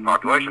Logan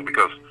population,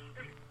 because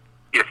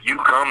if you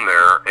come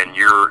there and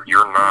you're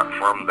not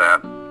from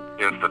that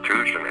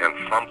institution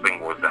and something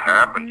was to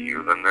happen to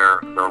you, then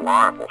they're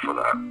liable for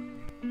that.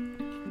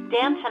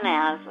 Dan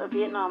Tanaz, a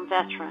Vietnam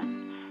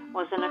veteran,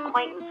 was an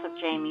acquaintance of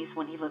Jamie's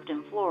when he lived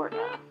in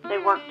Florida. They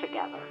worked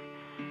together.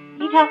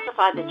 He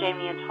testified that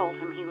Jamie had told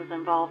him he was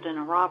involved in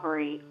a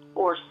robbery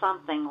or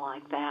something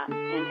like that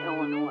in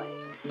Illinois,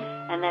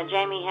 and that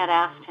Jamie had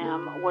asked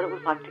him what it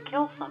was like to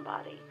kill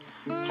somebody.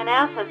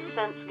 Tanaz has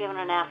since given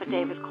an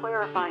affidavit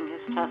clarifying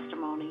his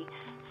testimony,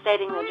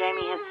 stating that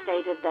Jamie had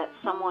stated that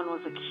someone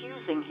was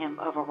accusing him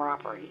of a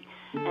robbery,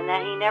 and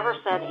that he never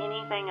said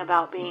anything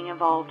about being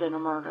involved in a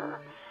murder.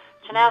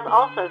 Tanaz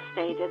also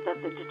stated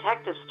that the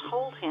detectives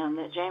told him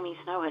that Jamie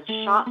Snow had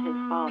shot his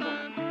father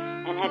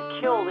and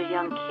had killed a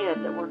young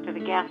kid that worked at a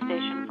gas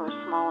station for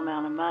a small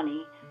amount of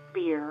money,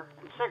 beer,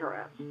 and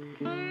cigarettes.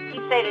 He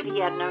stated he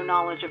had no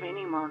knowledge of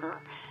any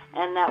murder,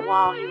 and that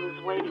while he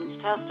was waiting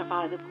to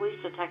testify, the police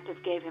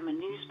detective gave him a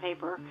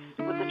newspaper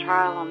with the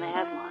trial on the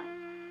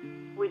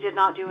headline. We did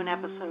not do an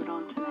episode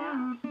on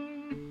Tanaz.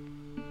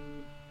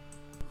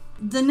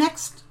 The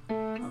next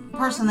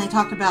person they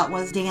talked about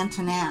was Dan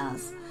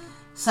Tanaz.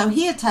 So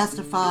he had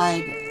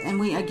testified, and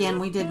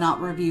we did not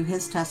review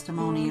his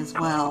testimony as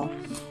well,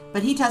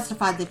 but he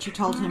testified that you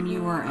told him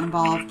you were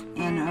involved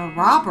in a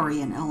robbery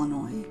in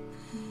Illinois.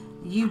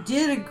 You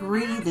did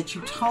agree that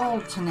you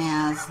told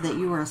Tanaz that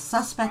you were a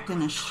suspect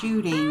in a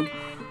shooting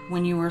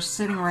when you were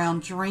sitting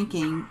around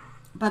drinking,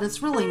 but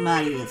it's really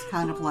muddy. It's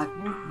kind of like,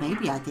 well,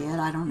 maybe I did,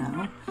 I don't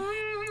know.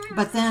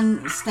 But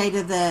then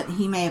stated that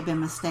he may have been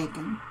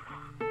mistaken.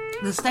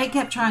 The state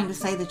kept trying to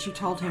say that you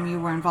told him you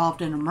were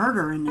involved in a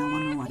murder in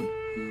Illinois,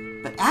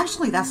 but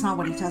actually that's not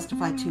what he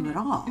testified to at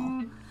all.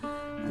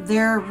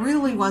 There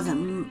really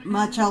wasn't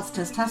much else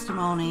to his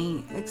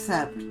testimony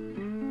except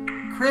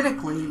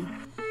critically.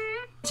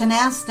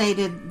 Tanaz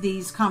stated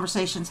these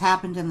conversations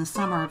happened in the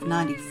summer of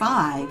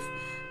 '95,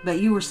 but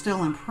you were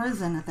still in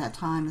prison at that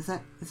time. Is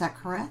that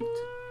correct?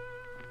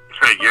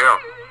 Yeah.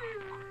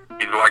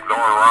 He's like Don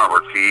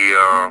Roberts.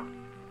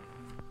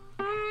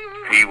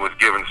 He was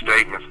given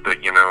statements that,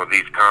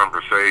 these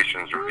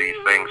conversations or these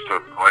things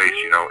took place,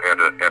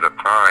 at a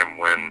time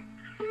when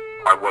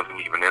I wasn't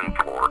even in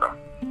Florida.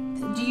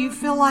 Do you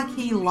feel like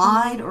he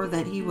lied or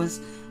that he was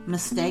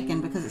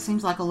mistaken? Because it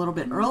seems like a little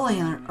bit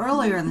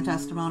earlier in the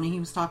testimony he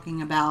was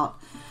talking about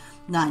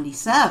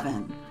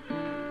 97,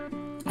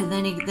 and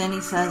then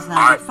he says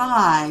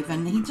 95,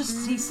 and he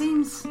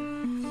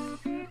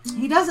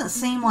doesn't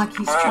seem like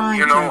he's trying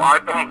to. I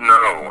don't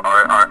know.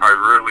 I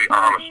really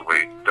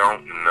honestly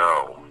don't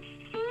know.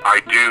 I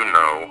do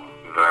know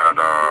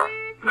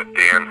that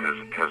Dan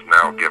has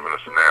now given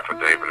us an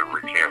affidavit that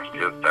recants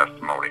his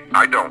testimony.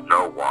 I don't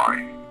know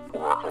why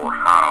or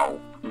how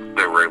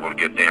they were able to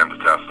get Dan to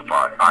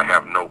testify. I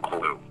have no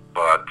clue.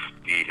 But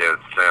he has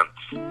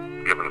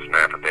since given us an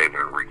affidavit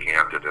and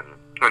recanted,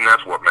 and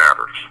that's what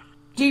matters.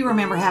 Do you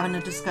remember having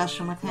a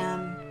discussion with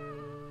him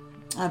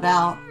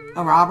about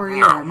a robbery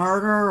No. or a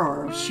murder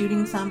or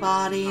shooting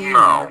somebody?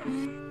 No.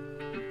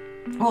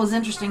 What was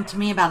interesting to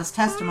me about his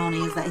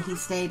testimony is that he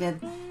stated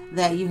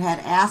that you had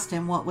asked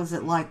him what was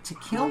it like to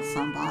kill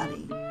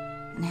somebody.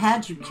 And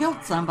had you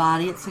killed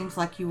somebody, it seems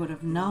like you would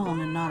have known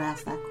and not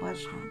asked that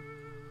question.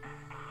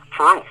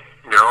 True.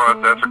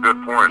 That's a good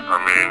point. I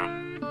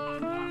mean,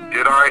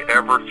 did I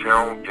ever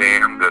tell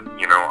Dan that,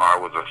 I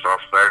was a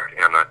suspect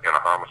in a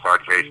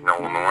homicide case in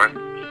Illinois?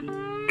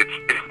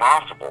 It's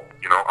possible.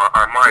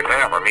 I might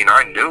have. I mean,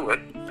 I knew it.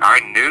 I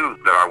knew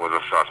that I was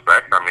a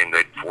suspect. I mean,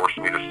 they'd forced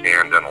me to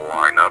stand in a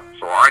lineup,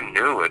 so I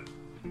knew it.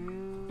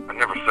 I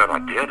never said I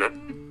did it.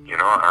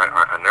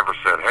 I never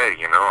said, hey,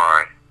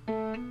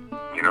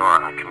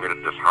 I committed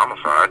this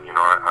homicide.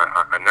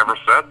 I never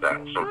said that.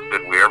 So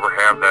did we ever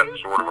have that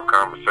sort of a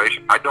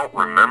conversation? I don't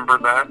remember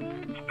that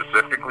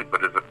specifically,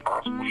 but is it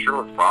possible?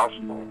 Sure, it's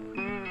possible.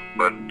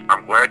 But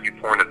I'm glad you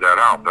pointed that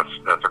out.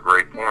 That's a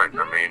great point.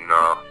 I mean,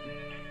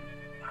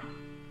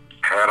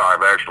 had I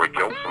actually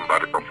killed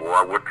somebody before,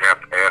 I wouldn't have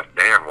to ask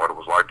Dan what it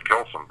was like to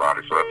kill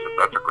somebody. So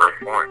that's a great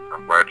point.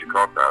 I'm glad you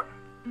caught that.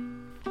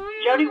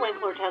 Jody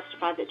Winkler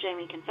testified that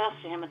Jamie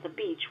confessed to him at the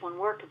beach when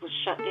work was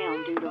shut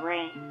down due to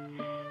rain.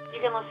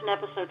 You can listen to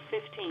episode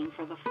 15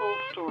 for the full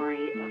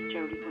story of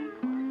Jody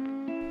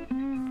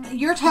Winkler.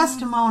 Your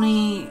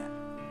testimony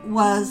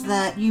was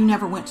that you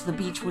never went to the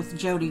beach with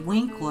Jody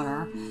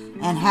Winkler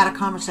and had a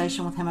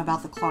conversation with him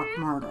about the Clark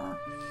murder.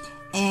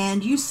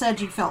 And you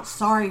said you felt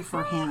sorry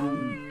for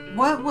him.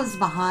 What was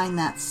behind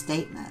that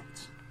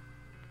statement?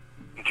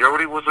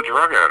 Jody was a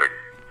drug addict.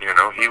 He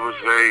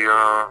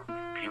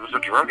was a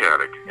drug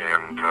addict,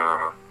 and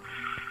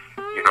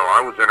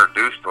I was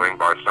introduced to him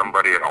by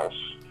somebody else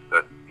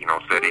that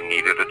said he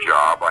needed a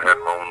job. I had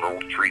my own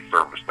little tree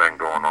service thing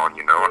going on,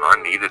 and I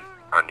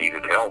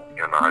needed help,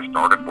 and I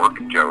started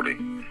working Jody,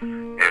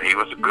 and he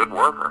was a good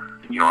worker.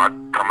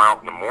 I'd come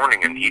out in the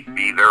morning and he'd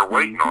be there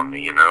waiting on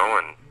me, and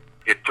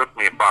it took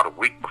me about a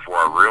week before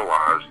I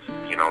realized,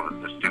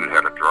 that this dude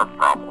had a drug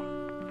problem.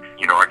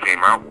 I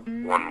came out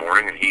one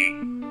morning and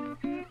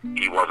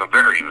he wasn't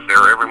there. He was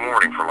there every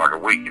morning for like a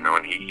week,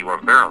 and he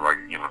wasn't there. I'm like,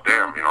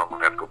 damn, I'm going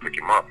to have to go pick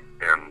him up.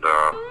 And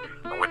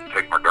I went to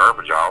take my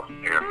garbage out,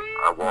 and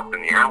I walked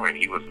in the alley, and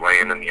he was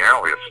laying in the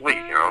alley asleep,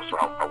 so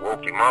I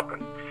woke him up,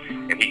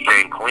 and he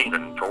came clean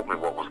and told me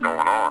what was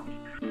going on.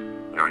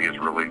 He was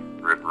really,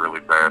 really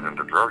bad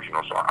into drugs,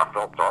 so I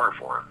felt sorry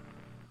for him.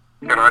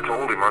 And I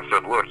told him, I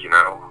said, look,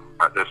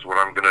 this is what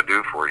I'm going to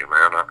do for you,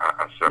 man.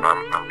 I said,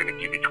 I'm going to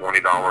give you $20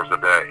 a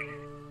day,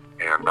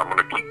 and I'm going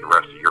to keep the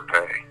rest of your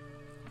pay.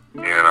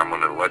 And I'm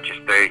going to let you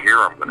stay here.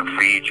 I'm going to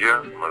feed you.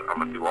 I'm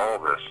going to do all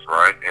this,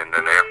 right? And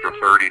then after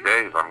 30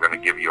 days, I'm going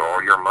to give you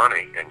all your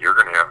money, and you're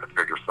going to have to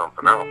figure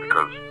something out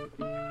because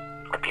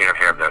I can't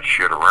have that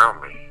shit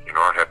around me.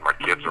 I had my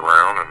kids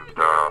around, and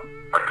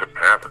I couldn't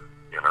have it,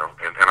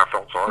 and I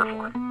felt sorry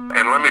for him.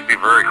 And let me be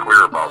very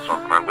clear about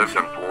something. I lived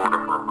in Florida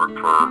for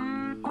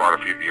quite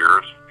a few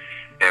years,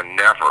 and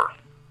never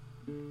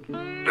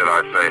did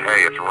I say,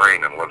 hey, it's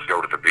raining, let's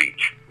go to the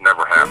beach.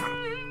 Never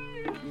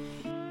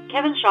happened.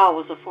 Kevin Shaw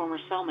was a former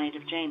cellmate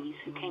of Jamie's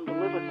who came to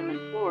live with him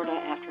in Florida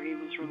after he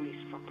was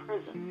released from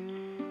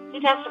prison. He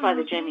testified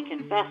that Jamie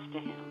confessed to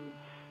him,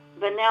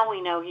 but now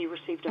we know he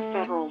received a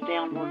federal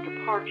downward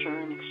departure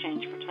in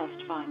exchange for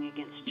testifying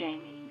against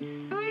Jamie.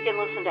 You can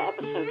listen to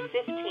episode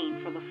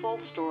 15 for the full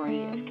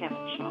story of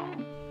Kevin Shaw.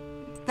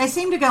 They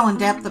seem to go in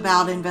depth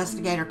about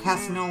investigator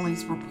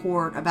Casanoli's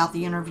report about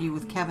the interview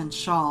with Kevin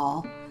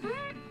Shaw.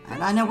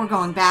 And I know we're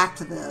going back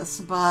to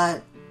this,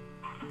 but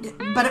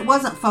it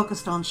wasn't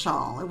focused on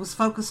Shaw. It was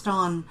focused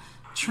on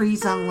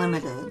Trees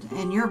Unlimited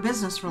and your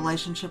business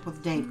relationship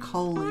with Dave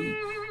Coley.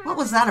 What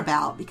was that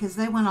about? Because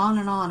they went on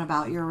and on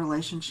about your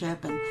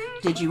relationship, and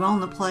did you own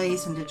the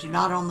place and did you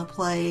not own the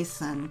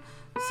place, and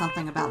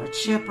something about a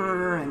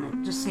chipper, and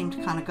it just seemed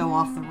to kind of go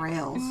off the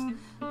rails.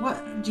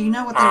 What do you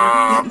know what they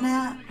were getting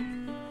at?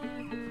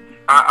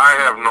 I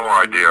have no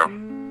idea.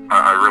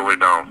 I really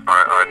don't.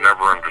 I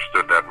never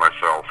understood that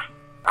myself.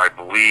 I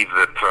believe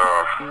that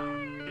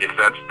if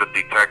that's the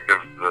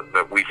detective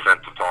that we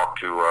sent to talk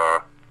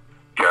to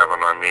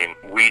Kevin,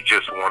 we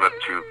just wanted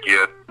to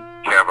get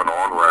Kevin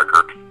on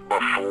record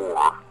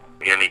before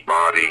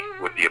anybody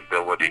with the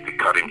ability to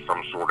cut him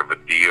some sort of a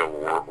deal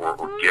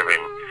or give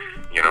him,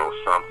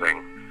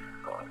 something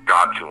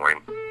got to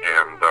him.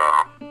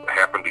 And it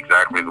happened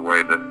exactly the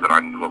way that I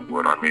knew it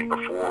would.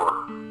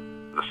 Before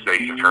the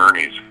state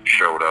attorneys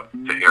showed up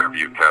to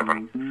interview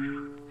Kevin,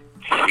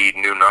 he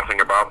knew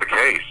nothing about the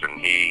case, and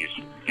he's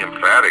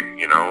emphatic,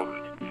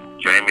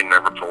 Jamie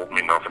never told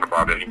me nothing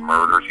about any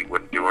murders. He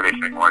wouldn't do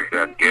anything like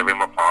that. Give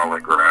him a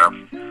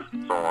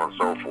polygraph, so on and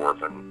so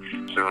forth. And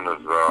as soon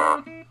as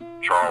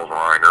Charles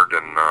Reinert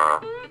and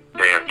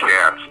Dan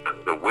Katz,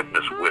 the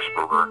witness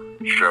whisperer,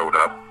 showed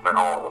up, and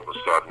all of a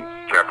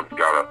sudden Kevin's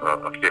got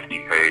a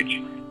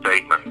 50-page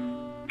statement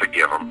to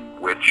give him,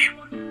 which,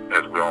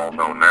 as we all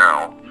know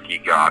now, he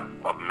got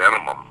a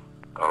minimum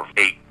of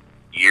 8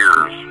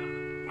 years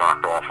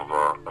knocked off of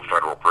a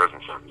federal prison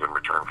sentence in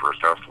return for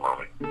his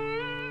testimony.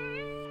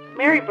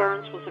 Mary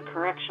Burns was a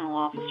correctional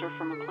officer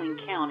from McLean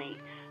County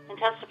and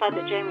testified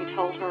that Jamie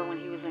told her when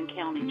he was in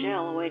county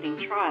jail awaiting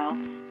trial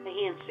that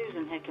he and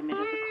Susan had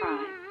committed the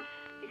crime.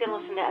 You can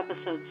listen to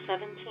episode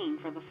 17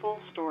 for the full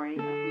story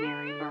of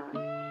Mary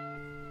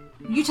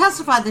Burns. You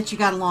testified that you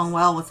got along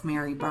well with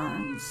Mary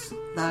Burns,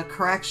 the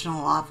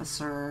correctional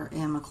officer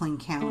in McLean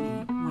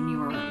County when you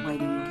were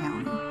waiting in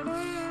county,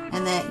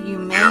 and that you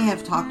may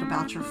have talked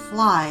about your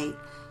flight.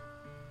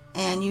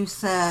 And you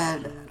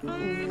said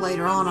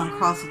later on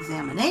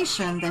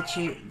cross-examination that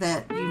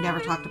you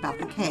never talked about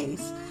the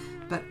case.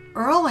 But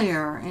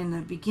earlier in the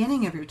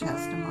beginning of your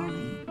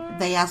testimony,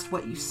 they asked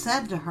what you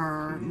said to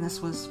her, and this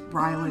was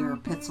Riley or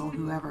Pitzel,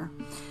 whoever.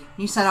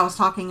 You said, I was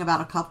talking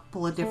about a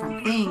couple of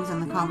different things,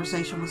 and the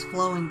conversation was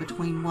flowing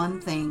between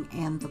one thing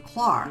and the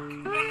Clark.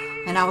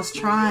 And I was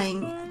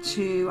trying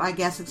to,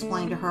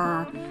 explain to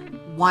her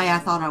why I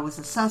thought I was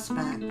a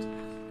suspect.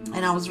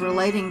 And I was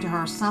relating to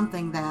her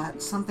something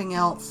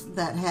else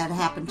that had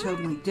happened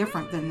totally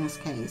different than this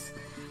case.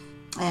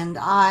 And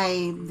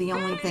the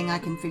only thing I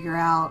can figure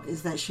out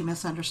is that she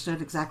misunderstood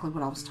exactly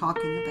what I was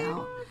talking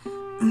about.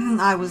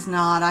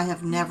 I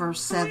have never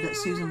said that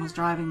Susan was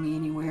driving me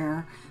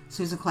anywhere.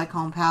 Susan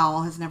Claycomb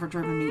Powell has never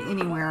driven me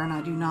anywhere, and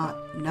I do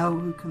not know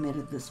who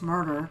committed this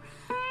murder.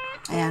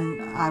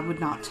 And I would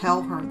not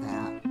tell her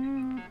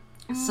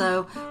that.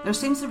 So there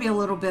seems to be a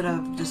little bit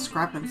of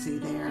discrepancy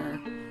there.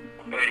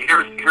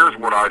 Here's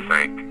what I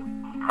think,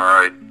 all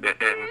right, and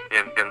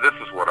this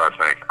is what I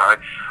think.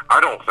 I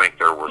don't think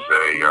there was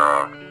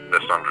a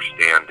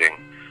misunderstanding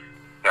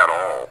at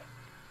all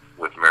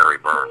with Mary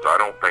Burns. I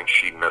don't think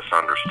she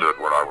misunderstood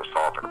what I was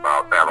talking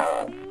about at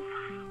all.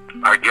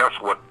 I guess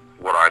what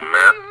I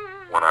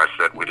meant when I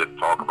said we didn't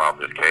talk about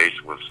this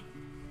case was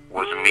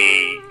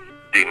me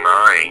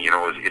denying,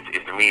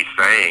 it's me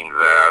saying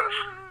that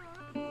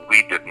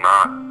we did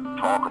not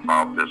talk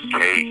about this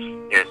case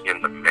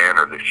in the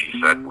manner that she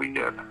said we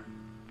did.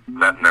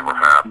 That never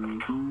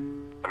happened.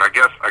 And I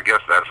guess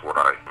that's what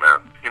I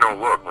meant.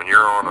 Look, when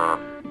you're on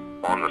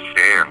the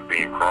stand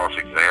being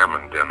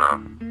cross-examined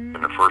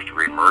in a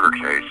first-degree murder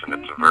case, and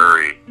it's a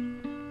very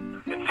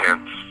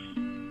intense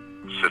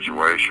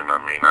situation.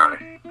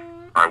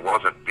 I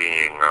wasn't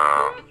being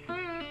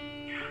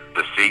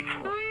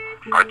deceitful.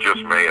 I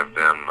just may have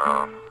been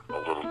a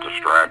little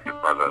distracted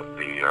by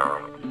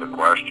the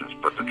questions,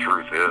 but the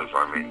truth is,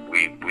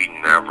 we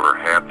never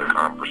had the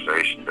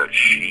conversation that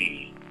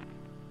she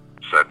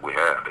said we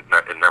had.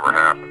 It never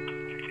happened.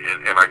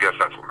 And I guess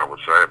that's what I would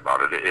say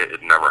about it.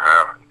 It never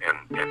happened.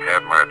 And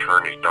had my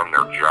attorneys done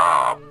their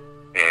job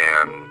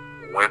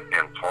and went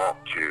and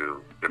talked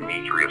to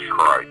Demetrius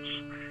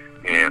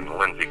Kreitz and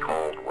Lindsay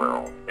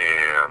Caldwell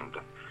and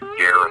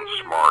Garen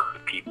Smart, the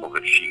people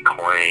that she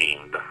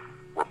claimed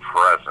were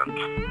present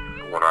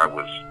when I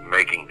was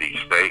making these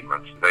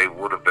statements, they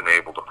would have been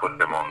able to put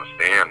them on the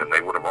stand, and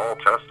they would have all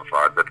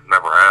testified that it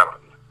never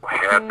happened.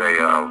 Had they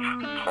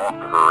talked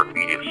to her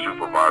immediate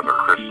supervisor,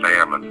 Chris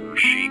Salmon, who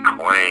she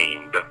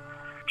claimed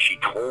she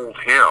told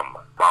him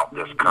about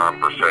this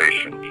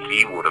conversation,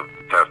 he would have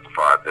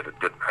testified that it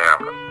didn't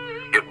happen.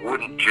 It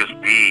wouldn't just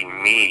be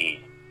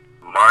me,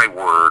 my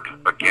word,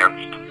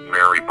 against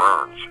Mary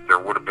Burns. There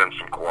would have been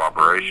some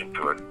cooperation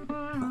to it.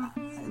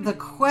 The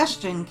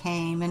question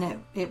came,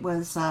 and it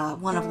was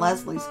one of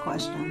Leslie's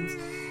questions,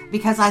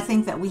 because I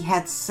think that we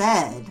had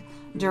said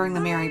during the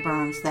Mary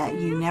Burns that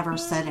you never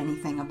said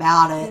anything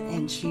about it,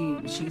 and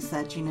she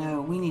said,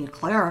 we need to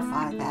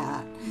clarify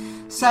that.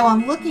 So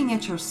I'm looking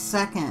at your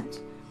second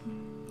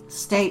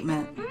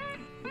statement,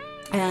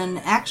 and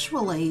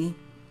actually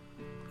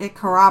it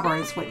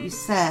corroborates what you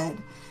said.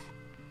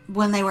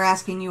 When they were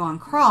asking you on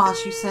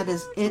cross, you said,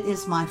 it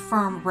is my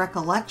firm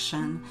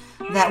recollection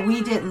that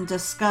we didn't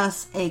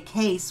discuss a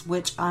case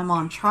which I'm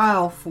on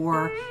trial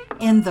for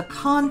in the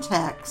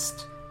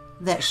context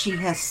that she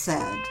has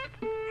said.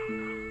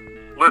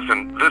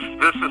 Listen, this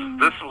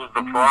was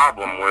the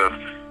problem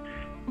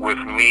with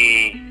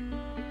me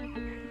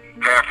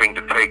having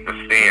to take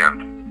the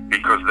stand,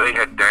 because they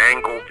had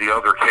dangled the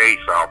other case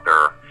out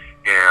there,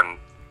 and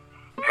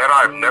had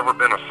I never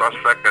been a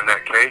suspect in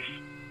that case,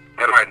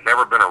 had I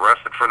never been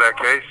arrested for that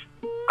case,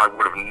 I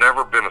would have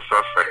never been a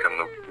suspect in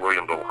the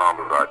William Doe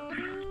homicide.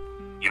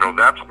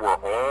 That's where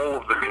all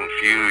of the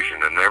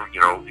confusion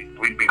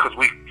and because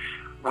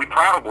we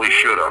probably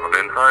should have, and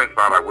in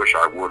hindsight, I wish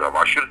I would have.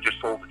 I should have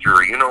just told the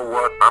jury, you know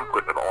what, I'm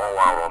putting it all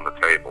out on the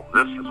table.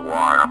 This is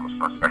why I'm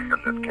a suspect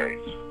in this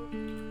case.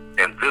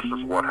 And this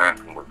is what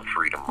happened with the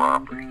Freedom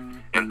robbery.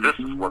 And this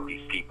is what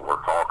these people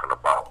are talking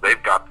about.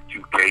 They've got the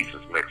two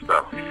cases mixed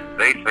up.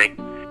 They think,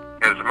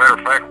 as a matter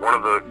of fact, one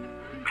of the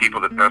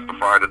people that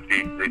testified at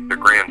the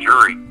grand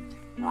jury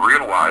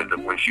realized that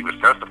when she was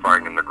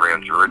testifying in the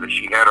grand jury that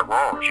she had it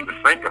wrong. She was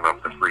thinking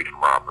of the Freedom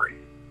robbery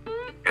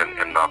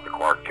and not the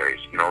Clark case.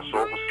 So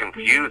it was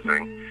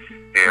confusing,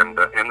 and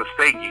the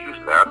state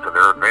used that to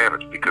their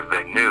advantage because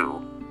they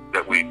knew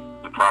that we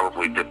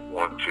probably didn't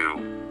want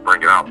to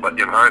bring it out. But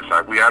in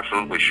hindsight, we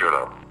absolutely should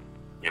have.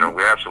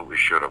 We absolutely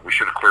should have. We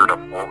should have cleared up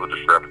all the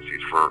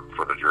discrepancies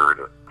for the jury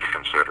to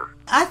consider.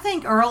 I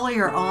think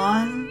earlier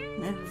on,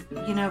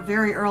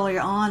 very early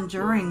on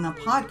during the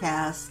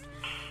podcast,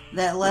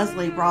 that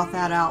Leslie brought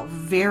that out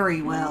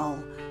very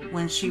well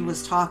when she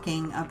was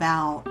talking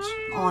about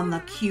on the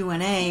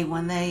Q&A,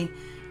 when they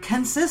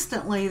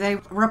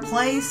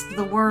replaced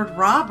the word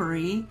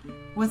robbery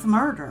with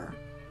murder.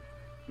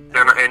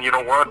 And you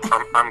know what?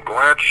 I'm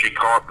glad she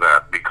caught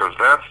that, because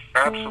that's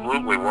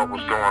absolutely what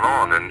was going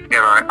on. And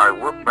I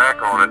look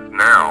back on it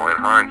now in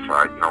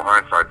hindsight.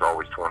 Hindsight's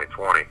always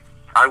 20/20.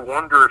 I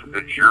wonder if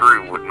the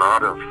jury would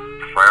not have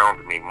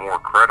found me more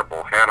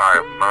credible had I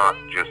have not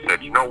just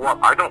said, you know what,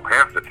 I don't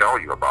have to tell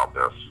you about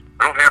this.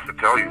 I don't have to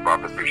tell you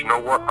about this, but you know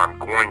what, I'm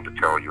going to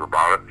tell you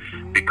about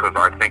it, because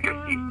I think it's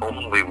the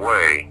only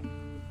way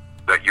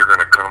that you're going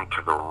to come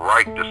to the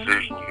right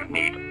decision. You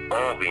need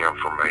all the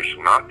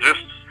information, not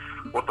just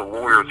what the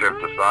lawyers have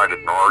decided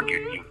and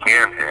argued you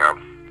can have.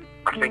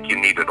 I think you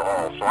need it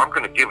all. So I'm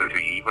going to give it to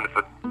you, even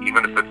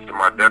if it's to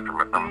my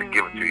detriment. I'm going to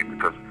give it to you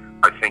because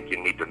I think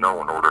you need to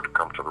know in order to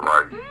come to the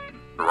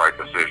right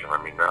decision.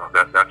 I mean,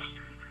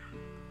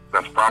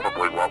 that's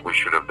probably what we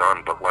should have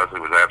done, but Leslie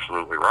was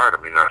absolutely right.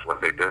 I mean, that's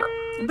what they did.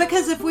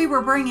 Because if we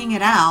were bringing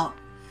it out,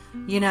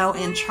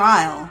 in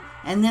trial,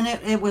 and then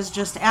it was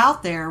just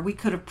out there, we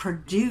could have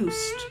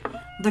produced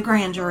the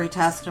grand jury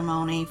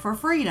testimony for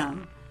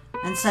Freedom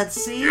and said,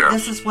 see, yes,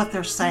 this is what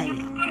they're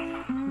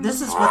saying.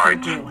 This is what they're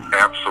doing.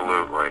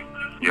 Absolutely.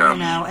 Yes.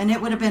 And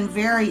it would have been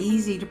very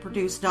easy to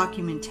produce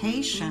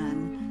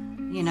documentation,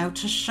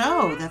 to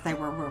show that they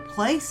were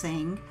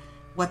replacing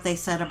what they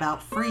said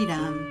about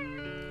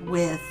Freedom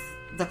with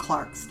the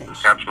Clark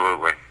station.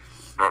 Absolutely.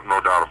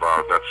 No doubt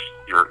about it.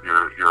 You're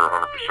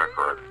 100%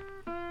 correct.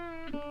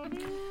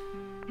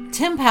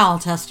 Tim Powell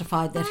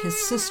testified that his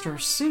sister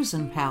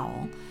Susan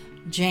Powell,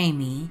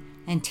 Jamie,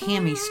 and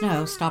Tammy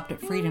Snow stopped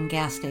at Freedom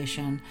gas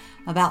station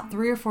about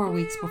 3 or 4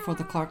 weeks before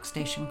the Clark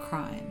station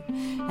crime,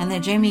 and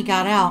that Jamie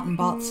got out and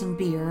bought some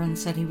beer and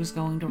said he was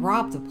going to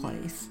rob the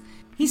place.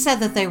 He said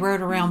that they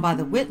rode around by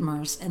the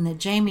Whitmers and that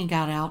Jamie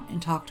got out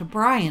and talked to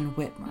Brian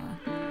Whitmer.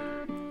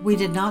 We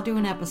did not do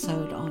an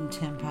episode on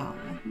Tim Powell.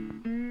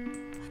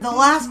 The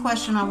last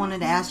question I wanted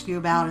to ask you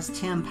about is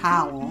Tim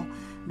Powell.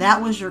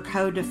 That was your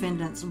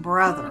co-defendant's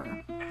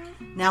brother.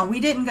 Now, we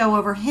didn't go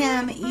over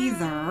him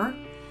either.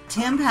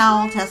 Tim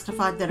Powell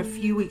testified that a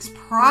few weeks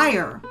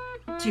prior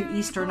to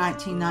Easter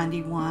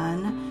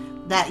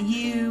 1991, that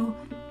you,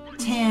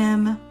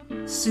 Tim,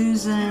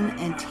 Susan,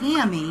 and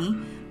Tammy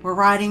were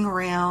riding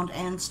around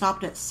and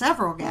stopped at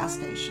several gas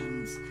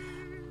stations.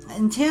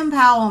 And Tim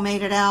Powell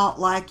made it out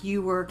like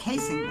you were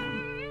casing them.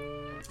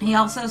 He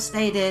also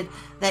stated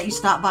that you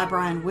stopped by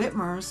Brian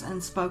Whitmer's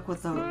and spoke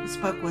with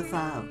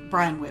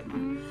Brian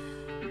Whitmer.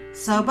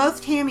 So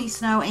both Tammy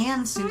Snow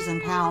and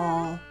Susan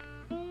Powell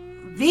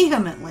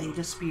vehemently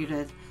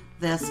disputed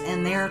this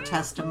in their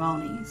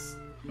testimonies.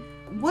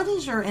 What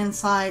is your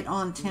insight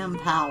on Tim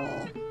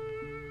Powell?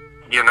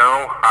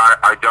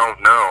 I don't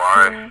know.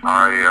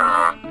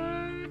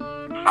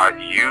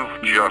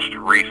 You've just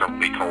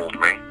recently told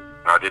me.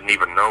 I didn't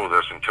even know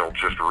this until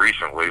just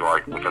recently,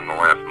 like within the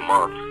last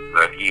month,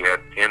 that he had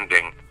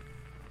pending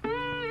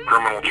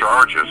criminal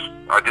charges.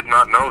 I did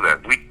not know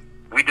that. We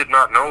did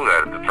not know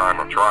that at the time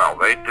of trial.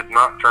 They did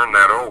not turn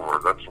that over.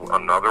 That's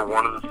another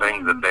one of the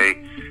things that they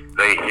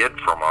hid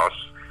from us,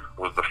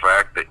 was the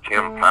fact that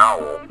Tim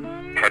Powell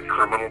had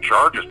criminal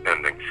charges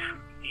pending.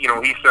 He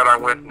said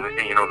that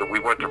we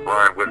went to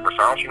Brian Whitmer's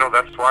house.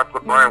 That's why I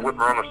put Brian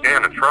Whitmer on the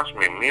stand. And trust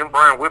me and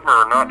Brian Whitmer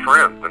are not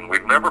friends, and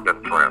we've never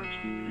been friends.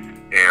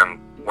 And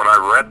when I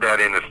read that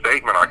in his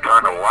statement, I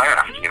kind of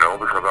laughed,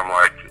 because I'm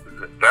like,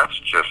 that's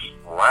just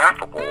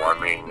laughable. I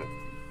mean,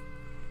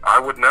 I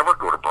would never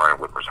go to Brian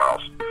Whitmer's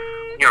house.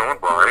 When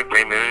Brian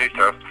came in and he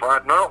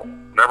testified, no,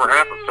 never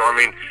happened. So, I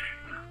mean,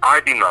 I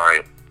deny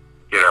it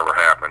ever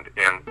happened,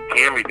 and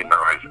Tammy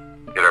denies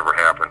it ever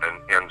happened,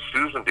 and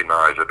Susan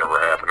denies it ever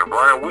happened, and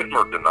Brian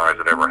Whitmer denies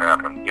it ever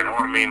happened.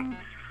 I mean,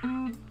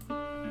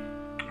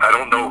 I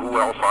don't know who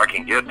else I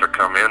can get to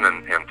come in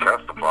and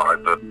testify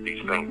that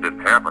these things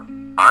didn't happen.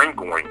 I'm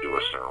going to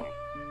assume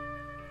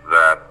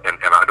that, and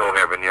I don't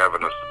have any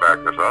evidence to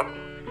back this up,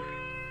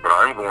 but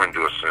I'm going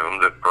to assume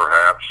that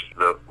perhaps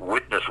the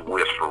witness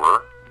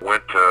whisperer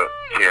went to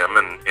Tim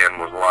and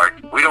was like,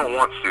 we don't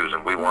want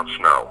Susan, we want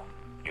Snow.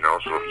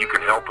 So if you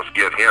can help us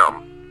get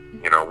him,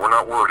 we're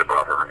not worried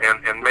about her.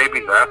 And maybe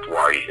that's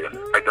why he did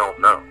it. I don't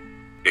know.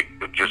 It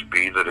could just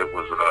be that it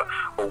was an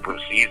open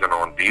season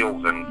on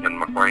deals in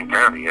McLean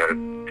County. He had a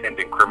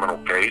pending criminal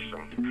case,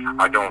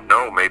 and I don't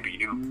know,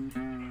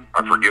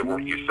 I forget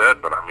what you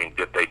said, but I mean,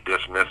 did they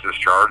dismiss his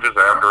charges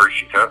after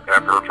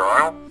a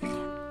trial?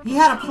 He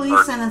had a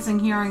plea sentencing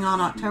hearing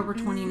on October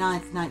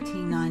 29th,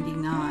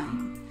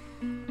 1999.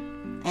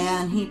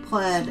 And he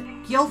pled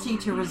guilty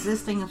to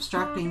resisting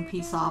obstructing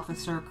peace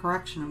officer,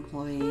 correction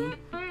employee.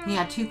 He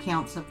had 2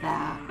 counts of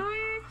that.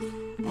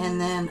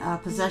 And then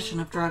possession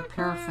of drug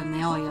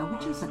paraphernalia,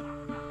 which isn't,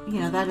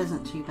 that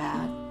isn't too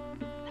bad.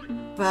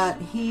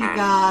 But he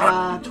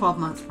got 12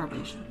 months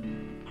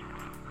probation.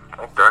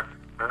 Okay.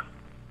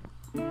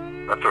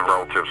 That's a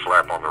relative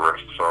slap on the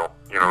wrist. So,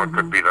 it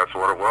could be that's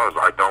what it was.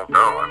 I don't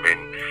know. I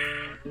mean,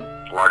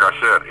 like I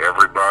said,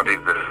 everybody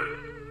that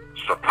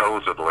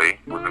supposedly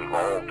was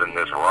involved in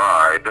this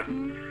ride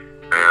and,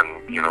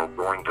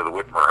 going to the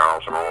Whitmer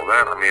house and all of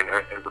that, I mean,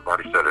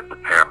 everybody said it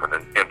didn't happen.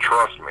 And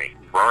trust me,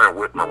 Brian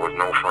Whitmer was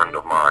no friend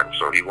of mine,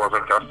 so he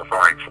wasn't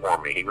testifying for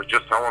me. He was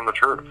just telling the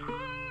truth.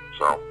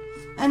 So.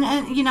 And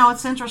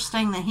it's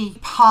interesting that he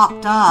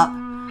popped up,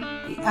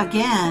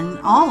 again,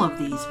 all of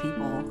these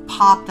people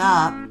popped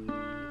up, in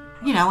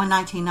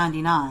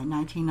 1999,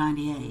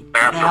 1998.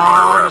 After they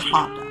all just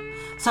popped up.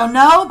 So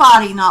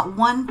nobody, not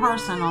one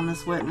person on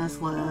this witness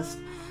list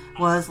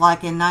was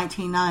like in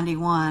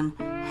 1991,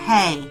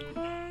 hey,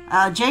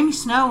 Jamie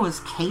Snow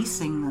was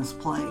casing this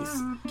place.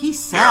 He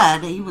said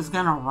he was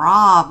going to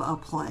rob a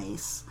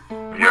place.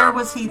 Where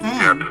was he then?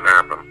 Yeah, it didn't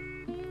happen.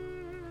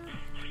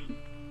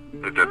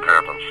 It didn't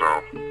happen.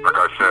 So, like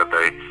I said,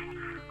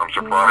 I'm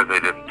surprised they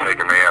didn't take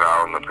an ad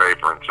out in the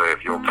paper and say,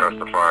 if you'll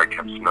testify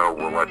against Snow,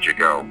 we'll let you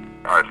go.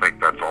 I think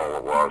that's all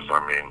it was.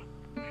 I mean,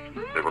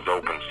 it was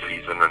open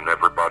season, and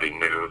everybody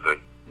knew that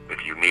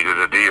if you needed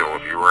a deal,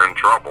 if you were in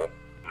trouble,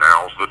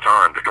 now's the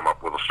time to come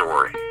up with a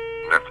story.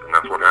 And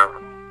that's what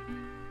happened.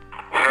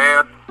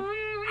 Had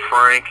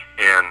Frank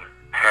and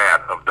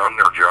Pat have done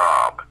their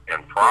job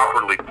and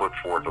properly put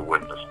forth a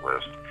witness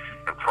list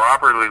and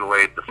properly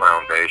laid the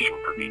foundation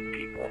for these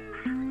people,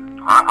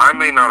 I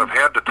may not have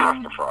had to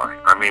testify.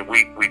 I mean,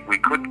 we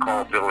couldn't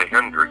call Billy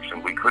Hendricks,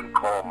 and we couldn't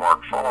call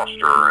Mark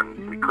Foster,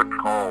 and we couldn't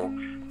call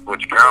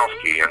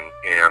Butchkowski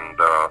and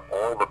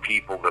all the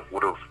people that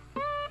would have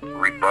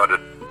rebutted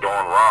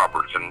Dawn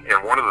Roberts. And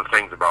one of the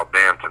things about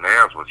Dan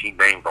Tanaz was he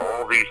named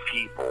all these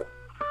people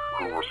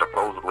who were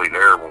supposedly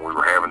there when we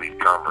were having these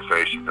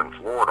conversations in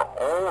Florida.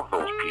 All of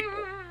those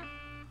people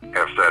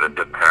have said it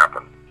didn't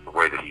happen the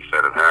way that he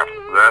said it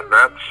happened.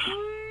 That's,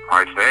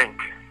 I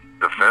think,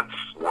 defense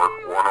work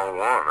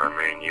 101. I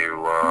mean,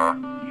 you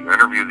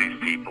interview these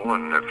people,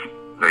 and if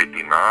they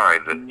deny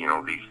that,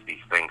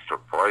 these things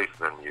took place,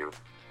 then you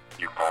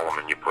call them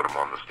and you put them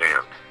on the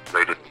stand.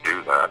 They didn't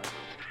do that,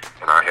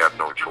 and I had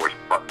no choice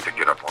but to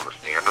get up on the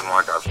stand. And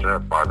like I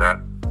said, by that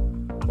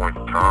point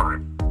in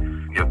time,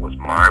 it was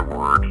my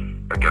word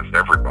against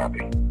everybody,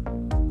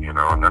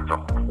 and that's a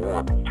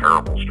horrible,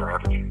 terrible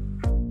strategy.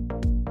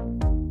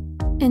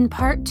 In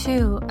part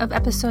 2 of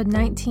episode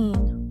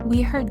 19,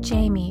 we heard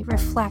Jamie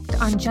reflect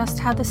on just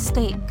how the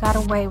state got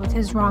away with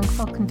his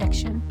wrongful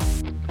conviction.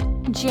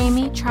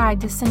 Jamie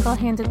tried to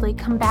single-handedly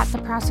combat the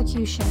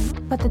prosecution,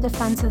 but the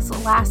defense's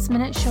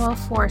last-minute show of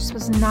force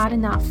was not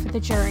enough for the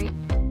jury,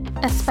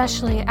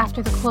 especially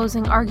after the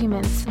closing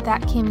arguments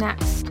that came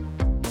next.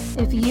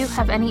 If you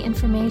have any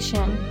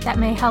information that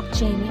may help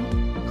Jamie,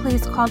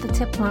 please call the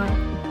tip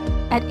line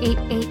at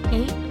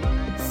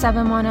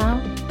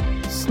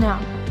 888-710-SNOW.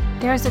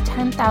 There is a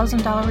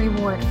 $10,000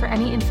 reward for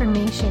any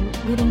information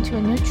leading to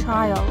a new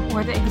trial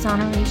or the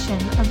exoneration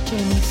of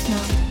Jamie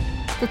Snow.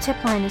 The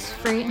tip line is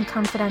free and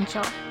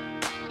confidential.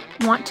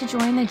 Want to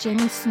join the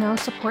Jamie Snow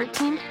support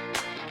team?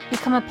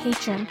 Become a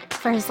patron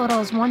for as little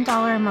as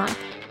 $1 a month.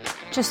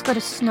 Just go to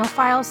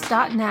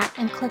snowfiles.net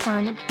and click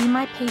on Be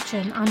My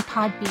Patron on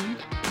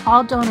Podbean.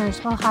 All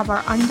donors will have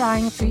our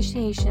undying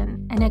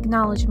appreciation and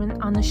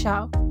acknowledgement on the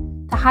show.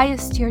 The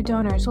highest tier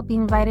donors will be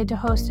invited to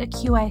host a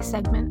QA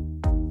segment.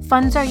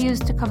 Funds are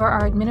used to cover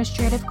our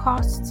administrative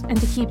costs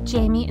and to keep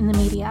Jamie in the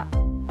media.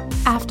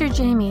 After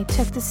Jamie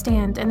took the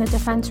stand and the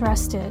defense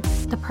rested,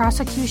 the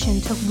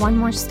prosecution took one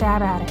more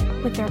stab at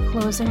it with their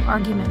closing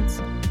arguments.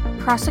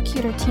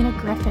 Prosecutor Tina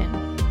Griffin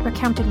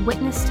recounted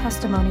witness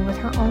testimony with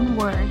her own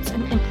words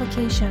and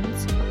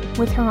implications,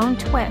 with her own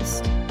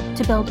twist,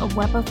 to build a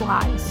web of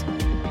lies.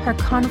 Her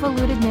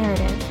convoluted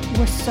narrative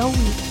was so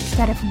weak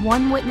that if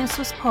one witness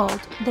was pulled,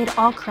 they'd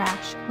all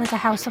crash like a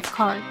house of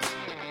cards.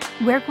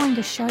 We're going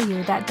to show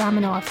you that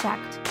domino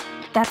effect.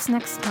 That's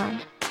next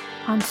time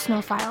on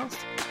Snow Files.